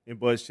 in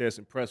Bud's chest,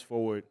 and press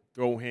forward,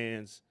 throw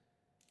hands,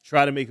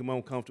 try to make him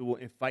uncomfortable,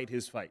 and fight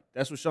his fight.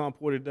 That's what Sean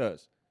Porter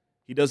does.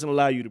 He doesn't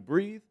allow you to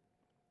breathe.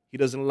 He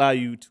doesn't allow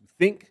you to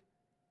think.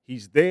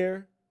 He's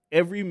there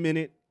every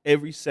minute,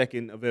 every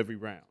second of every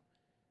round.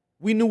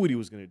 We knew what he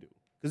was going to do.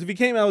 Because if he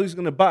came out, he was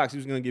going to box, he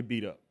was going to get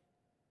beat up.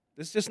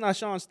 That's just not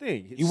Sean's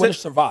thing. He would have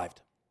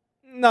survived.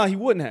 No, he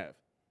wouldn't have.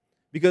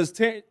 Because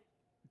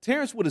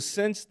Terrence would have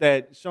sensed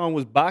that Sean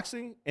was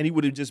boxing, and he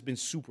would have just been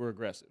super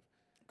aggressive.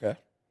 Okay.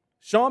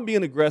 Sean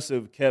being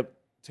aggressive kept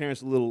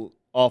Terrence a little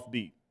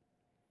offbeat.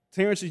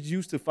 Terrence is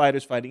used to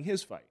fighters fighting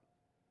his fight,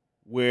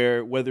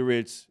 where whether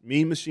it's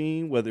Mean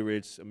Machine, whether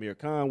it's Amir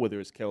Khan, whether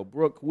it's Kell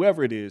Brook,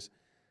 whoever it is,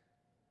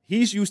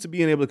 he's used to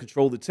being able to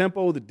control the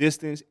tempo, the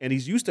distance, and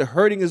he's used to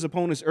hurting his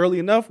opponents early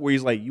enough where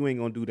he's like, you ain't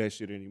going to do that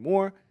shit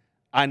anymore.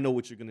 I know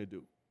what you're going to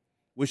do.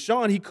 With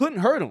Sean, he couldn't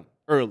hurt him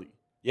early.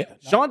 Yeah.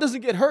 Sean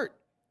doesn't get hurt.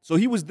 So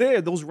he was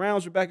there. Those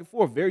rounds were back and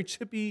forth, very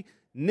chippy,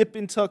 nip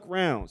and tuck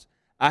rounds.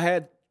 I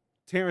had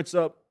Terrence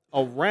up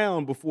a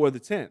round before the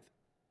 10th.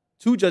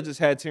 2 judges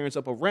had Terrence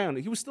up a round.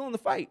 He was still in the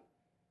fight.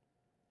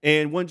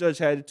 And 1 judge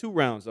had 2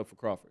 rounds up for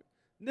Crawford.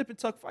 Nip and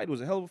tuck fight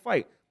was a hell of a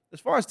fight. As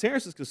far as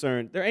Terrence is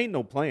concerned, there ain't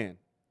no plan.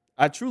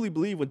 I truly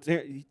believe when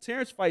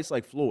Terrence fights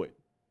like Floyd.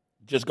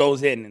 Just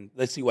goes in and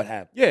let's see what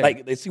happens. Yeah.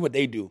 Like, let's see what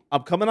they do.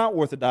 I'm coming out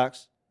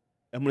orthodox.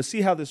 I'm going to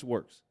see how this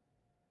works.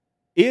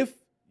 If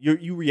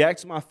you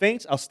react to my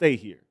feints, I'll stay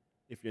here.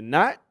 If you're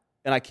not,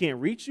 and I can't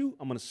reach you,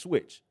 I'm going to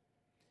switch.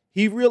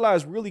 He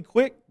realized really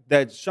quick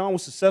that Sean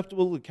was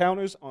susceptible to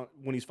counters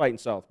when he's fighting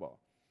southpaw.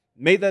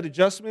 Made that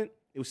adjustment.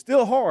 It was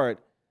still hard,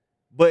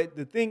 but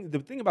the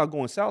thing about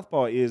going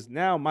southpaw is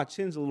now my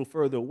chin's a little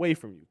further away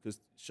from you because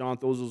Sean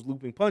throws those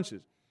looping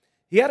punches.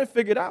 He had it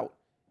figured out.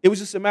 It was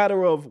just a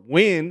matter of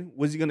when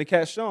was he going to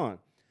catch Sean.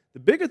 The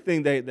bigger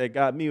thing that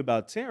got me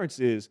about Terrence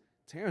is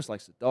Terrence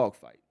likes to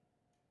dogfight.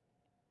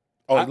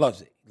 Oh, he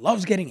loves it. He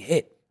loves getting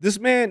hit. This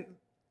man,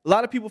 a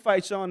lot of people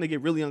fight Sean, they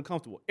get really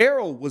uncomfortable.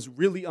 Errol was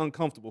really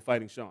uncomfortable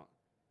fighting Sean.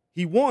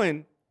 He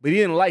won, but he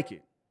didn't like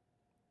it.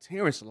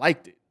 Terrence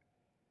liked it.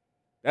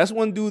 That's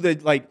one dude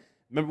that, like,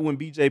 Remember when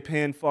B.J.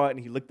 Penn fought and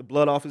he licked the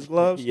blood off his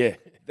gloves? Yeah.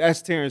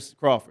 That's Terrence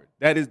Crawford.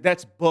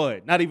 That's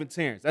Bud. Not even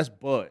Terrence. That's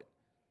Bud.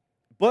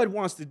 Bud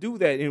wants to do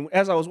that. And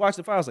as I was watching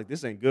the fight, I was like,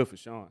 this ain't good for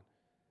Sean.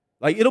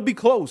 Like, it'll be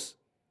close.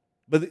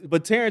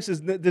 But Terrence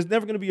there's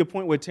never going to be a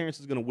point where Terrence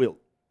is going to wilt.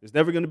 There's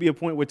never going to be a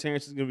point where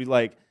Terrence is going to be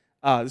like,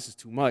 this is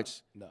too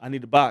much. No. I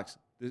need to box.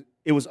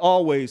 It was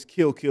always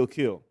kill, kill,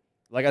 kill.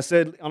 Like I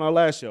said on our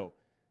last show,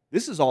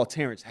 this is all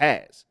Terrence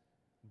has.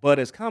 Bud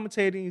is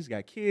commentating. He's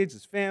got kids,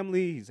 his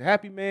family. He's a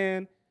happy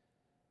man.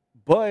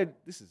 Bud,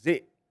 this is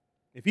it.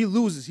 If he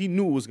loses, he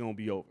knew it was going to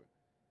be over.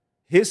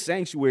 His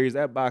sanctuary is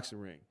that boxing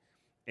ring.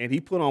 And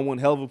he put on one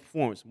hell of a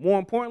performance. More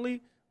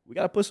importantly, we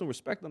got to put some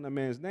respect on that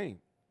man's name.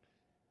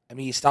 I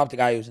mean, he stopped a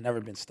guy who's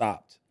never been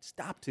stopped.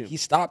 Stopped him. He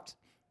stopped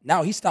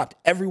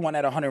everyone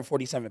at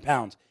 147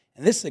 pounds.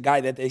 And this is a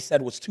guy that they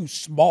said was too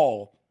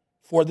small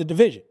for the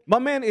division. My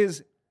man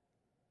is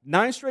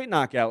 9 straight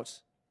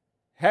knockouts,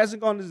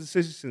 hasn't gone to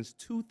decision since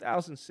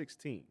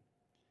 2016.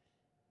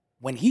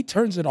 When he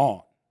turns it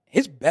on,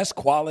 his best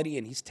quality,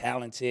 and he's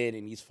talented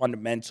and he's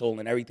fundamental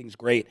and everything's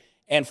great.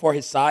 And for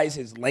his size,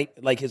 his length,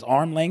 like his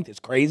arm length is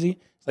crazy.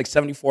 It's like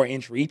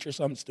 74-inch reach or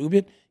something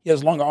stupid. He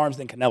has longer arms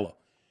than Canelo.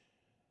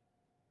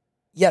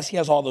 Yes, he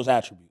has all those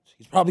attributes.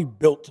 He's probably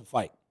built to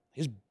fight.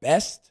 His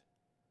best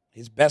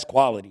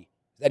quality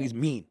is that he's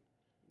mean.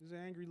 He's an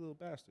angry little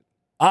bastard.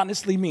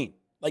 Honestly mean.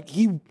 Like,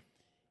 he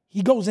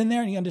goes in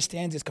there and he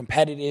understands it's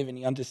competitive and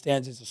he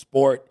understands it's a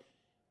sport.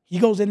 He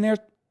goes in there,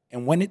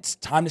 and when it's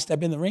time to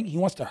step in the ring, he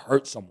wants to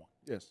hurt someone.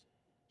 Yes.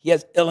 He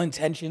has ill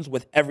intentions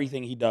with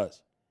everything he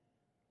does.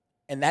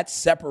 And that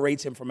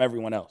separates him from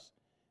everyone else.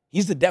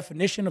 He's the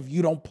definition of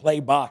you don't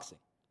play boxing.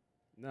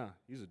 Nah,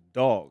 he's a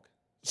dog.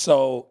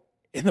 So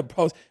in the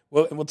post,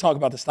 we'll talk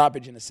about the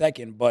stoppage in a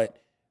second,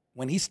 but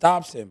when he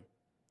stops him,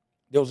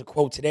 there was a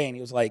quote today, and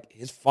he was like,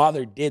 his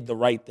father did the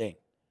right thing.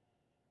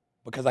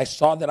 Because I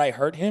saw that I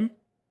hurt him,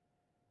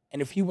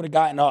 and if he would have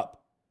gotten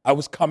up, I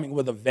was coming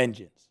with a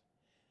vengeance.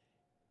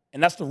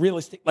 And that's the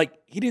realistic, like,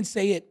 he didn't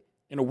say it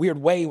in a weird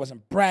way. He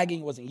wasn't bragging,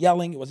 he wasn't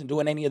yelling, he wasn't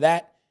doing any of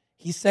that.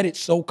 He said it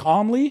so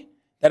calmly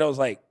that I was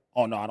like,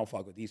 oh, no, I don't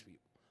fuck with these people.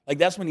 Like,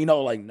 that's when you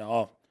know, like,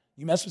 no,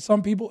 you mess with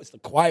some people, it's the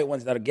quiet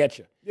ones that'll get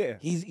you. Yeah.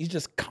 He's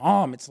just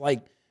calm. It's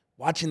like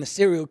watching the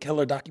serial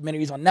killer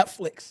documentaries on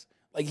Netflix.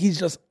 Like, he's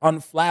just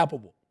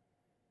unflappable.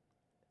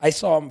 I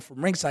saw him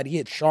from ringside. He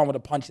hit Sean with a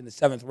punch in the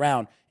 7th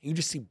round, and you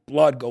just see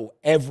blood go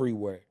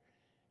everywhere.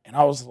 And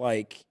I was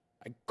like,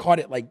 I caught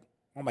it, like,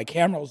 on my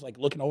camera. I was, like,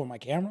 looking over my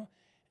camera,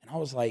 and I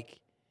was like,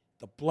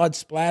 the blood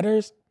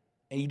splatters,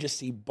 and you just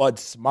see Bud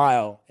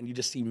smile, and you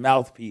just see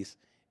Mouthpiece,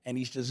 and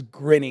he's just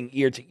grinning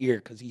ear to ear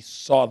because he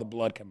saw the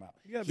blood come out.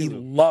 He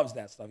loves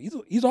that stuff.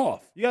 He's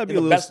off. You gotta be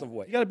in the best of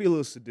ways. You got to be a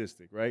little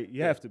sadistic, right?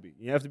 You have to be.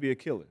 You have to be a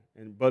killer,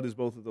 and Bud is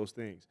both of those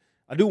things.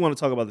 I do want to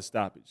talk about the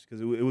stoppage because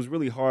it was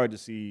really hard to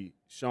see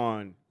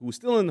Sean, who was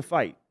still in the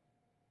fight,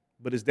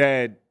 but his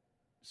dad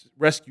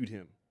rescued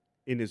him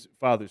in his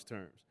father's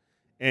terms.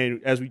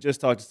 And as we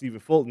just talked to Stephen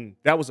Fulton,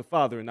 that was a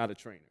father and not a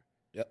trainer.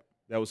 Yep.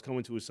 That was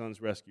coming to his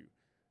son's rescue.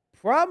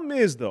 Problem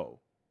is, though,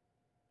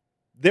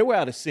 they were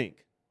out of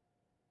sync.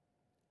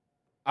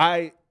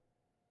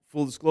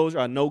 Full disclosure,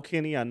 I know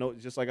Kenny. I know,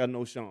 just like I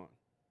know Sean.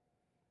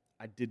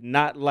 I did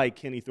not like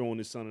Kenny throwing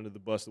his son under the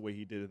bus the way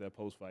he did at that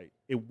post-fight.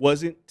 It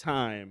wasn't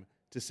time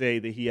to say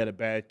that he had a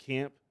bad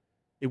camp.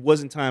 It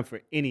wasn't time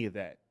for any of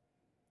that.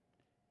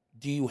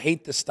 Do you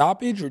hate the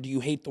stoppage or do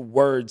you hate the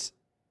words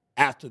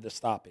after the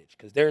stoppage?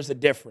 Because there's a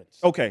difference.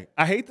 Okay,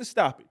 I hate the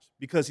stoppage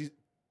because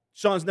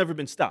Sean's never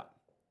been stopped.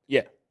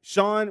 Yeah.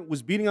 Sean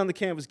was beating on the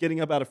canvas,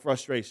 getting up out of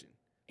frustration.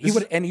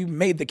 And he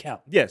made the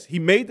count. Yes, he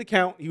made the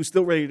count. He was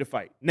still ready to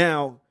fight.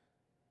 Now,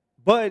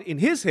 Bud, in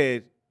his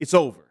head, it's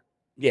over.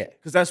 Yeah.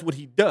 Because that's what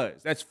he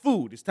does. That's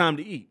food. It's time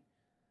to eat.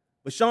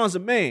 But Sean's a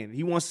man.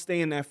 He wants to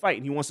stay in that fight,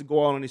 and he wants to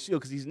go out on his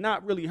shield because he's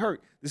not really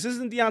hurt. This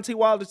isn't Deontay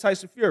Wilder,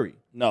 Tyson Fury.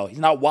 No, he's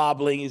not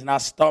wobbling. He's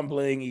not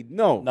stumbling.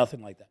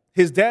 Nothing like that.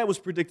 His dad was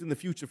predicting the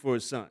future for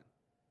his son.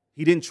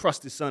 He didn't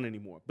trust his son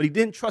anymore. But he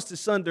didn't trust his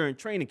son during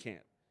training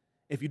camp.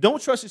 If you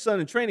don't trust your son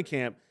in training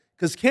camp,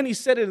 because Kenny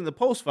said it in the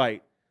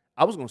post-fight,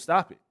 I was going to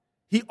stop it.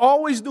 He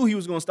always knew he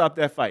was going to stop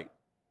that fight,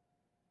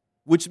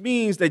 which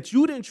means that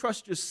you didn't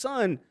trust your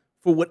son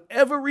for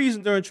whatever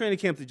reason during training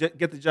camp to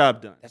get the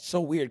job done. That's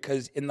so weird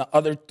because in the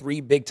other 3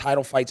 big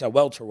title fights at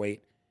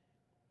welterweight,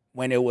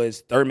 when it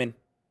was Thurman,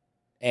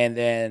 and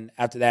then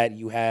after that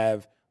you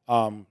have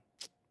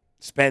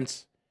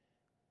Spence,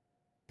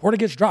 Porter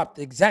gets dropped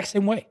the exact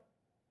same way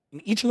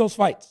in each of those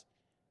fights.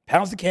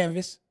 Pounds the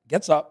canvas,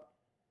 gets up,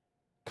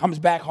 comes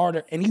back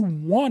harder, and he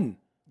won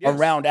a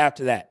round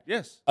after that.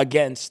 Yes.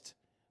 Against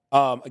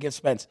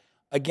Spence.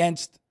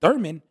 Against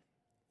Thurman,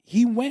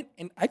 he went,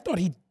 and I thought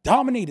he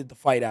dominated the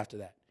fight after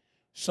that.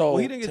 So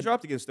he didn't get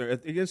dropped against Thurman.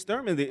 Against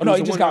Thurman, he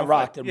just got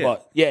rocked and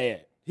butt. Yeah.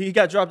 He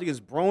got dropped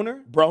against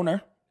Broner.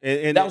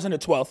 And that was in the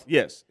 12th.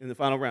 Yes, in the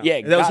final round. Yeah,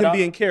 and that was him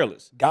being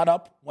careless. Got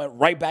up, went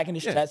right back in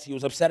his chest. He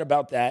was upset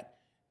about that.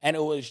 And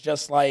it was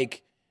just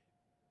like,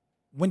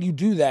 when you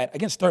do that,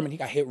 against Thurman, he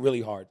got hit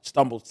really hard.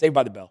 Stumbled, saved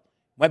by the bell.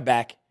 Went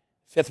back,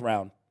 5th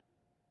round.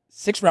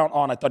 6th round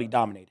on, I thought he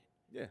dominated.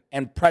 Yeah.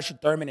 And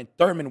pressured Thurman, and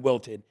Thurman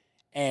wilted.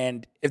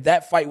 And if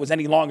that fight was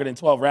any longer than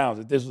 12 rounds,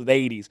 if this was the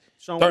 80s,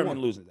 Thurman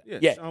loses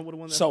that. Yeah, Sean would've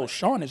won that So fight.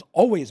 Sean has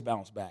always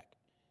bounced back.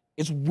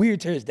 It's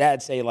weird to hear his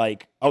dad say,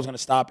 like, I was going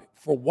to stop it.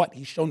 For what?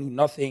 He's shown you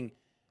nothing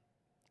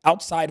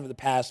outside of the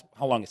past,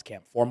 how long is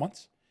camp? 4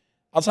 months?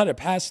 Outside of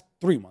the past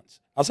 3 months.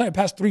 Outside of the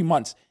past 3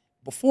 months.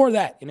 Before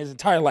that, in his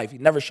entire life, he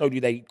never showed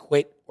you that he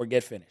quit or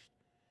get finished.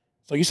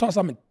 So you saw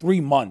something in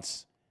 3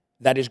 months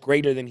that is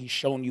greater than he's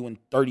shown you in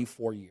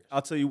 34 years.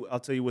 I'll tell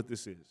you what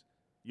this is.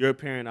 You're a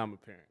parent, I'm a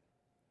parent.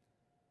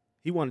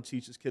 He wanted to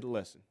teach his kid a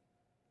lesson.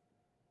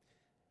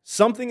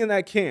 Something in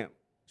that camp,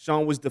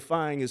 Sean was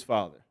defying his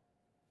father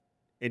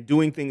and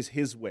doing things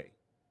his way.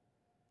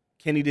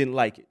 Kenny didn't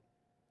like it.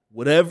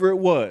 Whatever it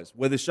was,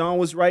 whether Sean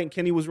was right and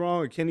Kenny was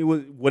wrong, or Kenny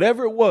was,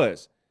 whatever it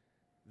was,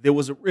 there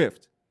was a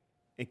rift.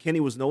 And Kenny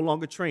was no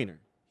longer trainer.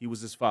 He was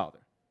his father.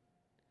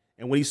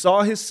 And when he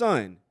saw his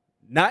son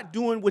not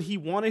doing what he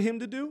wanted him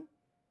to do,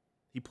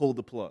 he pulled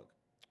the plug.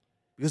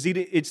 Because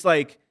it's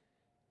like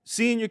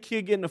seeing your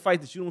kid get in a fight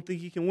that you don't think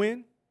he can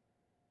win,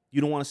 you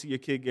don't want to see your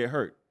kid get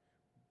hurt.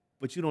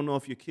 But you don't know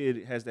if your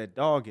kid has that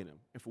dog in him.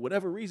 And for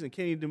whatever reason,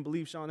 Kenny didn't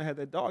believe Sean had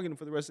that dog in him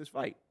for the rest of his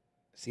fight.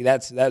 See,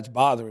 that's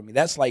bothering me.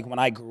 That's like when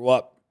I grew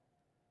up,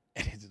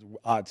 and it's an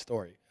odd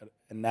story,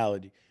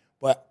 analogy.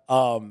 But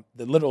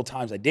the little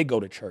times I did go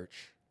to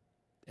church,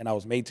 and I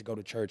was made to go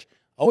to church,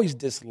 I always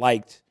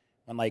disliked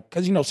when, like,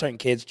 because, you know, certain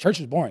kids, church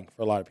is boring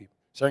for a lot of people.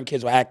 Certain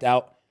kids will act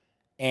out,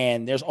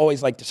 and there's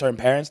always, like, the certain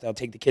parents, they'll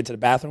take the kid to the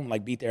bathroom,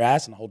 like, beat their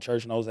ass, and the whole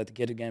church knows that the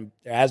kid is getting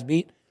their ass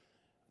beat.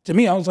 To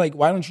me, I was like,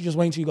 why don't you just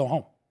wait until you go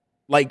home?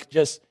 Like,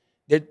 just,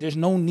 there's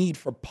no need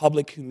for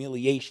public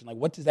humiliation. Like,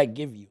 what does that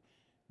give you?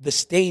 The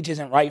stage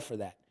isn't right for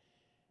that.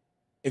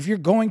 If you're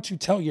going to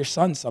tell your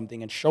son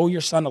something and show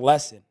your son a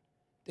lesson,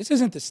 this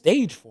isn't the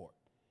stage for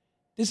it.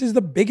 This is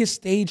the biggest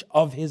stage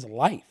of his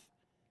life.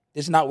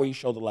 This is not where you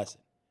show the lesson.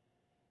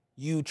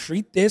 You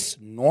treat this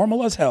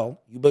normal as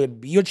hell. You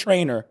be a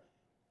trainer.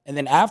 And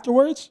then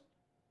afterwards,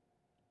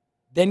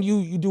 then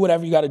you do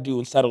whatever you got to do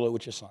and settle it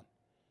with your son.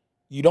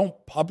 You don't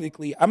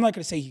publicly, I'm not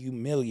going to say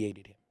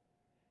humiliated him,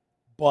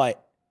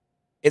 but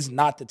it's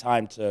not the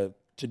time to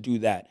do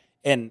that.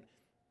 And,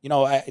 you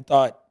know, I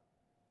thought,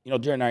 you know,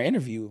 during our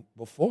interview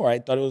before, I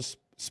thought it was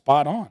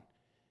spot on.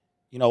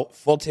 You know,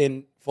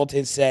 Fulton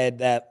said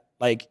that,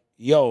 like,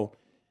 yo,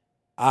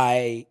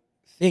 I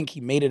think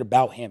he made it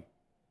about him.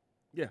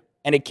 Yeah.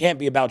 And it can't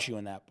be about you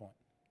in that point.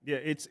 Yeah,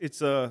 it's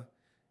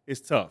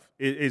tough.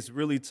 It's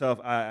really tough.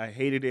 I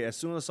hated it. As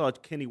soon as I saw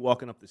Kenny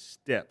walking up the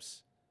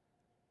steps,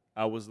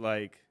 I was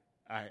like,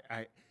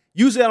 I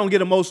usually I don't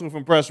get emotional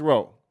from press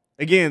row.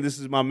 Again, this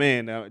is my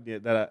man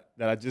that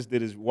I just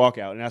did his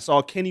walkout, and I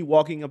saw Kenny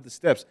walking up the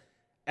steps.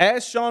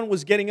 As Sean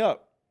was getting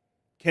up,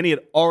 Kenny had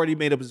already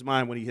made up his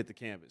mind when he hit the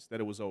canvas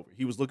that it was over.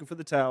 He was looking for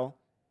the towel,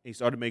 and he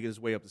started making his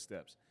way up the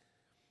steps.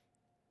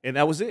 And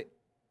that was it.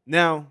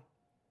 Now,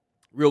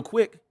 real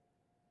quick,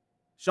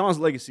 Sean's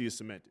legacy is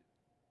cemented.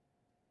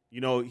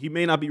 You know, he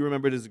may not be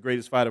remembered as the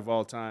greatest fighter of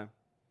all time.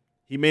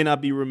 He may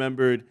not be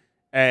remembered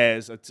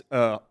as,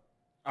 I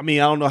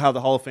don't know how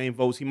the Hall of Fame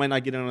votes. He might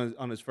not get in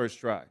on his first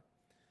try.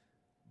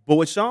 But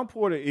what Sean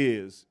Porter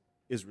is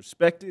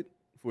respected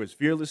for his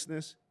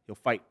fearlessness. He'll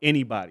fight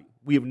anybody.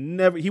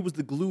 He was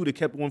the glue that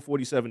kept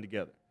 147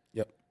 together.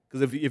 Yep.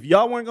 Because if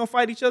y'all weren't going to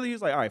fight each other, he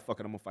was like, all right, fuck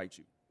it, I'm going to fight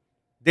you.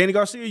 Danny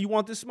Garcia, you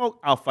want this smoke?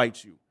 I'll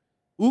fight you.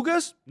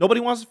 Ugas,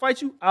 nobody wants to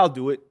fight you? I'll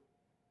do it.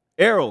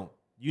 Errol,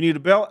 you need a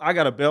belt? I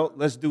got a belt.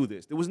 Let's do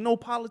this. There was no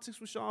politics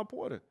with Sean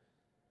Porter.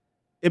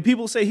 And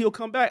people say he'll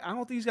come back. I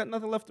don't think he's got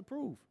nothing left to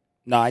prove.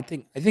 No, I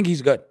think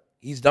he's good.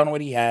 He's done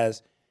what he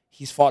has.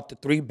 He's fought the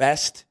 3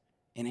 best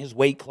in his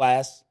weight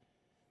class.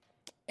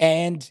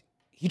 And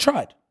he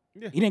tried.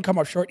 Yeah. He didn't come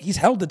up short. He's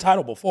held the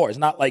title before. It's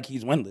not like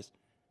he's winless.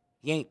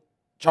 He ain't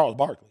Charles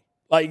Barkley.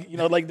 Like, you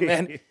know, like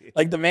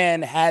the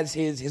man has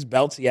his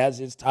belts. He has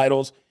his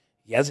titles.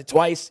 He has it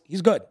twice.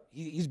 He's good.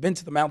 He's been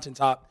to the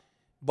mountaintop.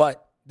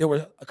 But there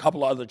were a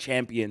couple of other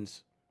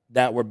champions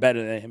that were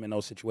better than him in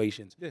those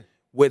situations. Yeah.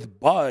 With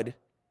Bud,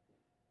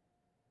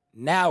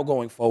 now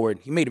going forward,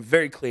 he made it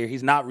very clear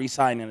he's not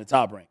re-signing in the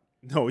Top Rank.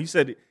 No, he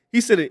said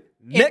it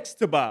next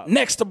to Bob.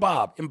 Next to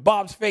Bob, in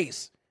Bob's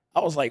face. I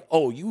was like,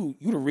 oh, you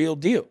the real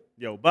deal.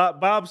 Yo,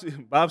 Bob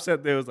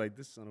sat there and was like,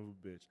 this son of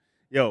a bitch.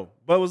 Yo,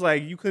 Bud was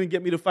like, you couldn't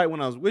get me to fight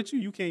when I was with you.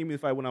 You can't get me to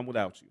fight when I'm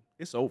without you.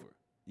 It's over.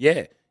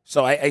 Yeah.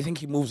 So I think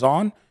he moves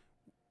on.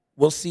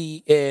 We'll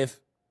see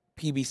if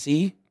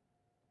PBC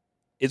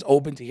is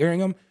open to hearing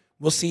him.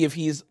 We'll see if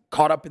he's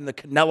caught up in the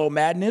Canelo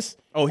madness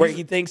where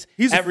he thinks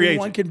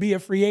everyone can be a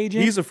free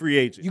agent. He's a free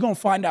agent. You're going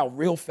to find out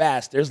real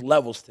fast there's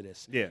levels to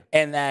this. Yeah.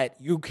 And that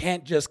you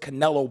can't just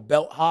Canelo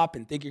belt hop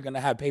and think you're going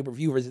to have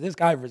pay-per-view versus this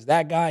guy versus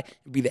that guy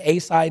and be the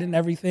A-side and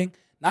everything.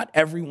 Not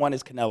everyone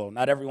is Canelo.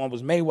 Not everyone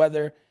was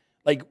Mayweather.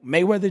 Like,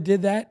 Mayweather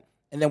did that,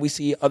 and then we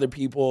see other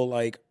people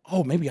like,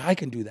 oh, maybe I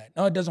can do that.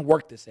 No, it doesn't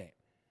work the same.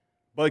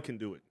 Bud can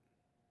do it.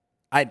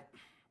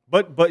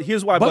 But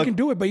here's why Bud can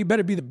do it, but you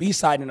better be the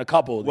B-side in a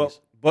couple of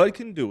these. Bud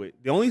can do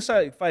it. The only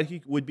fight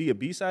he would be a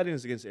B-side in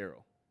is against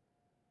Errol.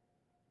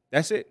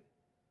 That's it.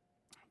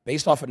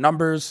 Based off of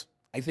numbers,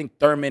 I think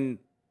Thurman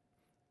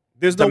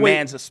There's no way.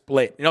 demands a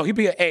split. You know, he'd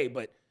be an A,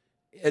 but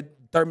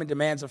Thurman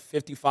demands a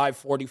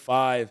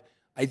 55-45.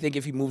 I think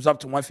if he moves up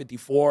to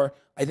 154,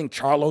 I think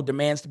Charlo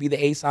demands to be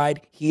the A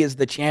side. He is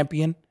the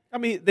champion. I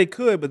mean, they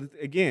could, but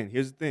again,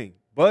 here's the thing.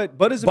 Bud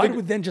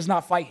would then just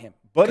not fight him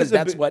because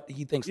that's what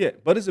he thinks. Yeah,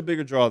 Bud is a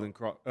bigger draw than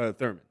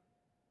Thurman.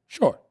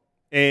 Sure.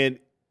 And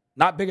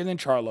not bigger than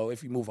Charlo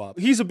if you move up.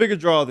 He's a bigger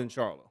draw than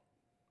Charlo.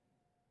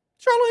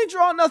 Charlo ain't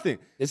drawing nothing.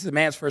 This is the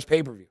man's first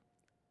pay-per-view.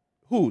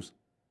 Whose?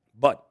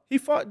 Bud.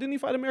 Didn't he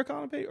fight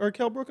Americana or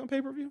Kell Brook on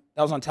pay-per-view?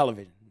 That was on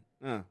television.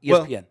 Well,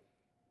 ESPN.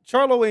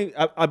 Charlo ain't.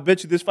 I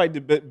bet you this fight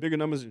did bigger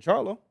numbers than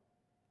Charlo.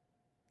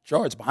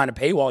 Sure, it's behind a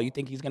paywall. You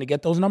think he's going to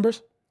get those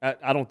numbers?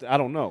 I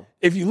don't know.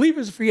 If you leave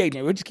as a free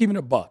agent, we're just keeping it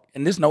a buck,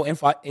 and there's no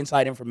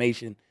inside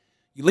information.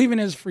 You leave him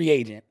as a free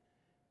agent.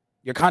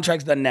 Your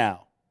contract's done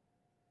now.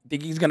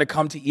 Think he's going to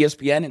come to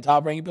ESPN and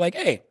top rank and be like,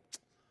 hey,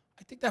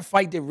 I think that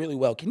fight did really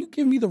well. Can you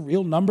give me the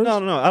real numbers?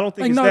 No. I don't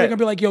think it's no, that. they're going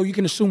to be like, yo, you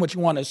can assume what you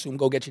want to assume.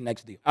 Go get your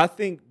next deal. I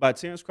think by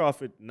Terrence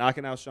Crawford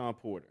knocking out Sean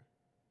Porter,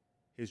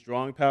 his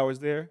drawing power is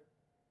there.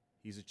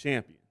 He's a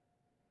champion.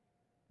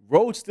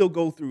 Roads still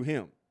go through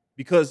him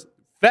because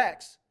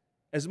facts,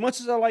 as much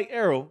as I like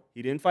Errol,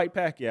 he didn't fight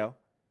Pacquiao.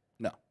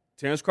 No.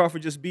 Terrence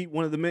Crawford just beat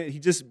one of the men. He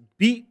just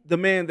beat the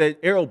man that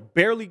Errol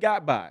barely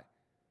got by.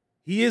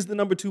 He is the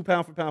number 2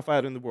 pound-for-pound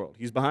fighter in the world.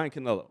 He's behind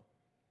Canelo.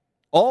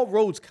 All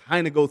roads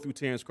kind of go through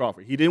Terrence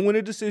Crawford. He didn't win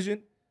a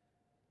decision.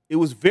 It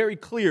was very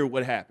clear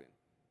what happened.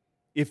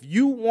 If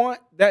you want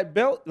that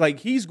belt,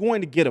 like, he's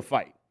going to get a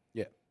fight.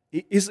 Yeah.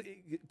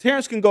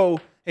 Terrence can go,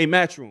 hey,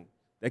 Matchroom,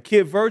 that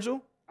kid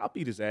Virgil, I'll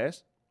beat his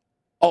ass.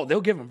 Oh,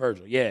 they'll give him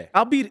Virgil, yeah.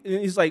 I'll beat. And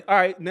he's like, all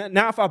right,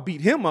 now if I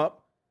beat him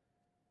up,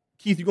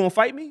 Keith, you gonna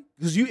fight me?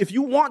 Because if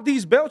you want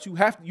these belts, you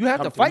have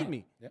to fight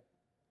me. Yeah.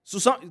 So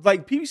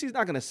PBC's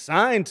not gonna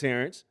sign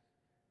Terrence,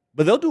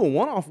 but they'll do a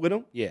one-off with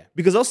him. Yeah.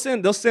 Because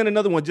they'll send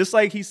another one, just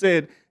like he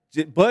said.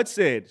 Bud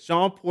said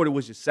Sean Porter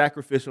was your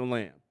sacrificial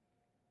lamb.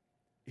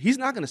 He's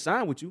not gonna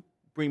sign with you.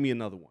 Bring me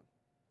another one.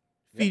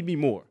 Feed me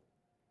more.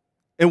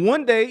 And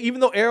one day, even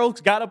though Errol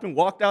got up and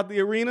walked out the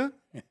arena.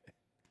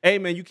 Hey,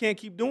 man, you can't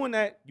keep doing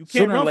that. You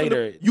can't Sooner run or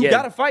later, you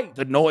got to fight.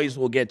 The noise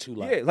will get too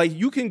loud. Yeah, like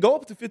you can go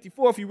up to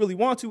 54 if you really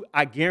want to.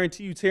 I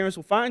guarantee you Terrence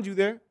will find you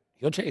there.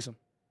 He'll chase him.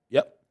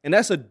 Yep. And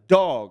that's a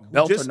dog.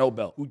 Belt or no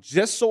belt. Who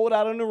just sold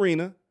out an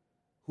arena,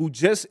 who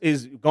just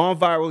is gone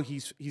viral.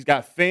 He's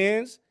got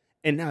fans,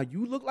 and now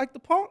you look like the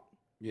punk.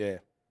 Yeah.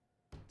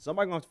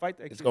 Somebody going to fight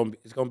that kid.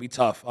 It's gonna be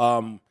tough.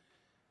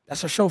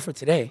 That's our show for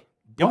today.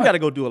 Yeah, we got to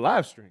go do a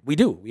live stream. We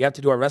do. We have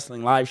to do our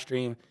wrestling live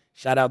stream.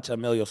 Shout out to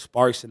Emilio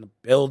Sparks in the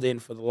building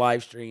for the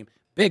live stream.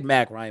 Big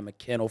Mac, Ryan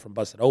McKinnell from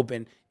Busted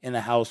Open in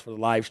the house for the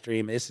live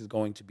stream. This is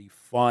going to be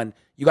fun.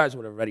 You guys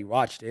would have already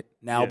watched it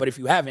now, but if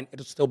you haven't,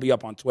 it'll still be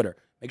up on Twitter.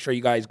 Make sure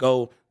you guys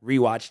go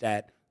rewatch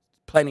that.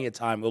 Plenty of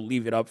time. We'll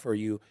leave it up for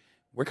you.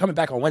 We're coming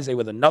back on Wednesday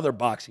with another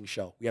boxing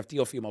show. We have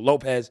Teofimo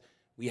Lopez.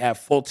 We have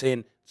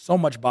Fulton. So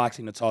much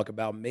boxing to talk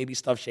about. Maybe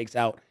stuff shakes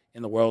out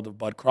in the world of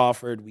Bud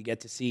Crawford. We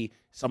get to see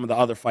some of the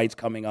other fights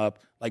coming up,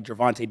 like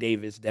Gervonta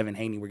Davis, Devin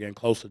Haney. We're getting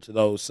closer to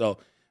those. So,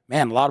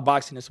 man, a lot of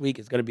boxing this week.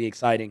 It's going to be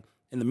exciting.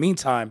 In the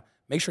meantime,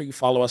 make sure you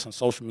follow us on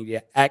social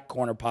media at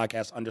Corner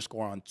Podcast _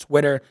 on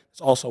Twitter.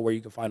 It's also where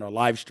you can find our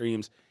live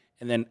streams.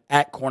 And then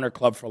at Corner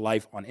Club for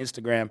Life on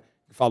Instagram.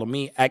 You can follow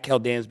me at Kel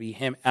Dansby,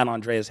 him at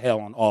Andreas Hale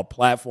on all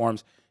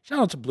platforms. Shout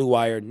out to Blue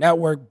Wire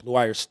Network, Blue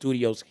Wire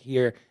Studios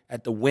here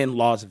at the Wynn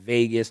Las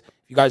Vegas.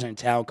 If you guys are in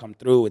town, come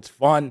through. It's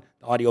fun.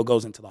 The audio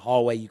goes into the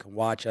hallway. You can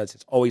watch us.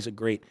 It's always a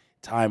great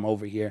time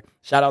over here.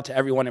 Shout out to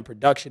everyone in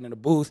production in the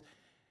booth.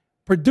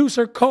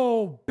 Producer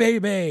Cole,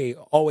 baby,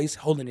 always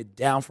holding it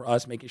down for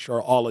us, making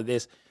sure all of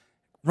this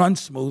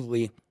runs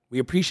smoothly. We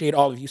appreciate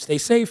all of you. Stay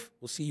safe.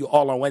 We'll see you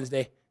all on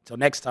Wednesday. Until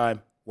next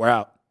time, we're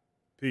out.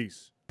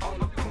 Peace.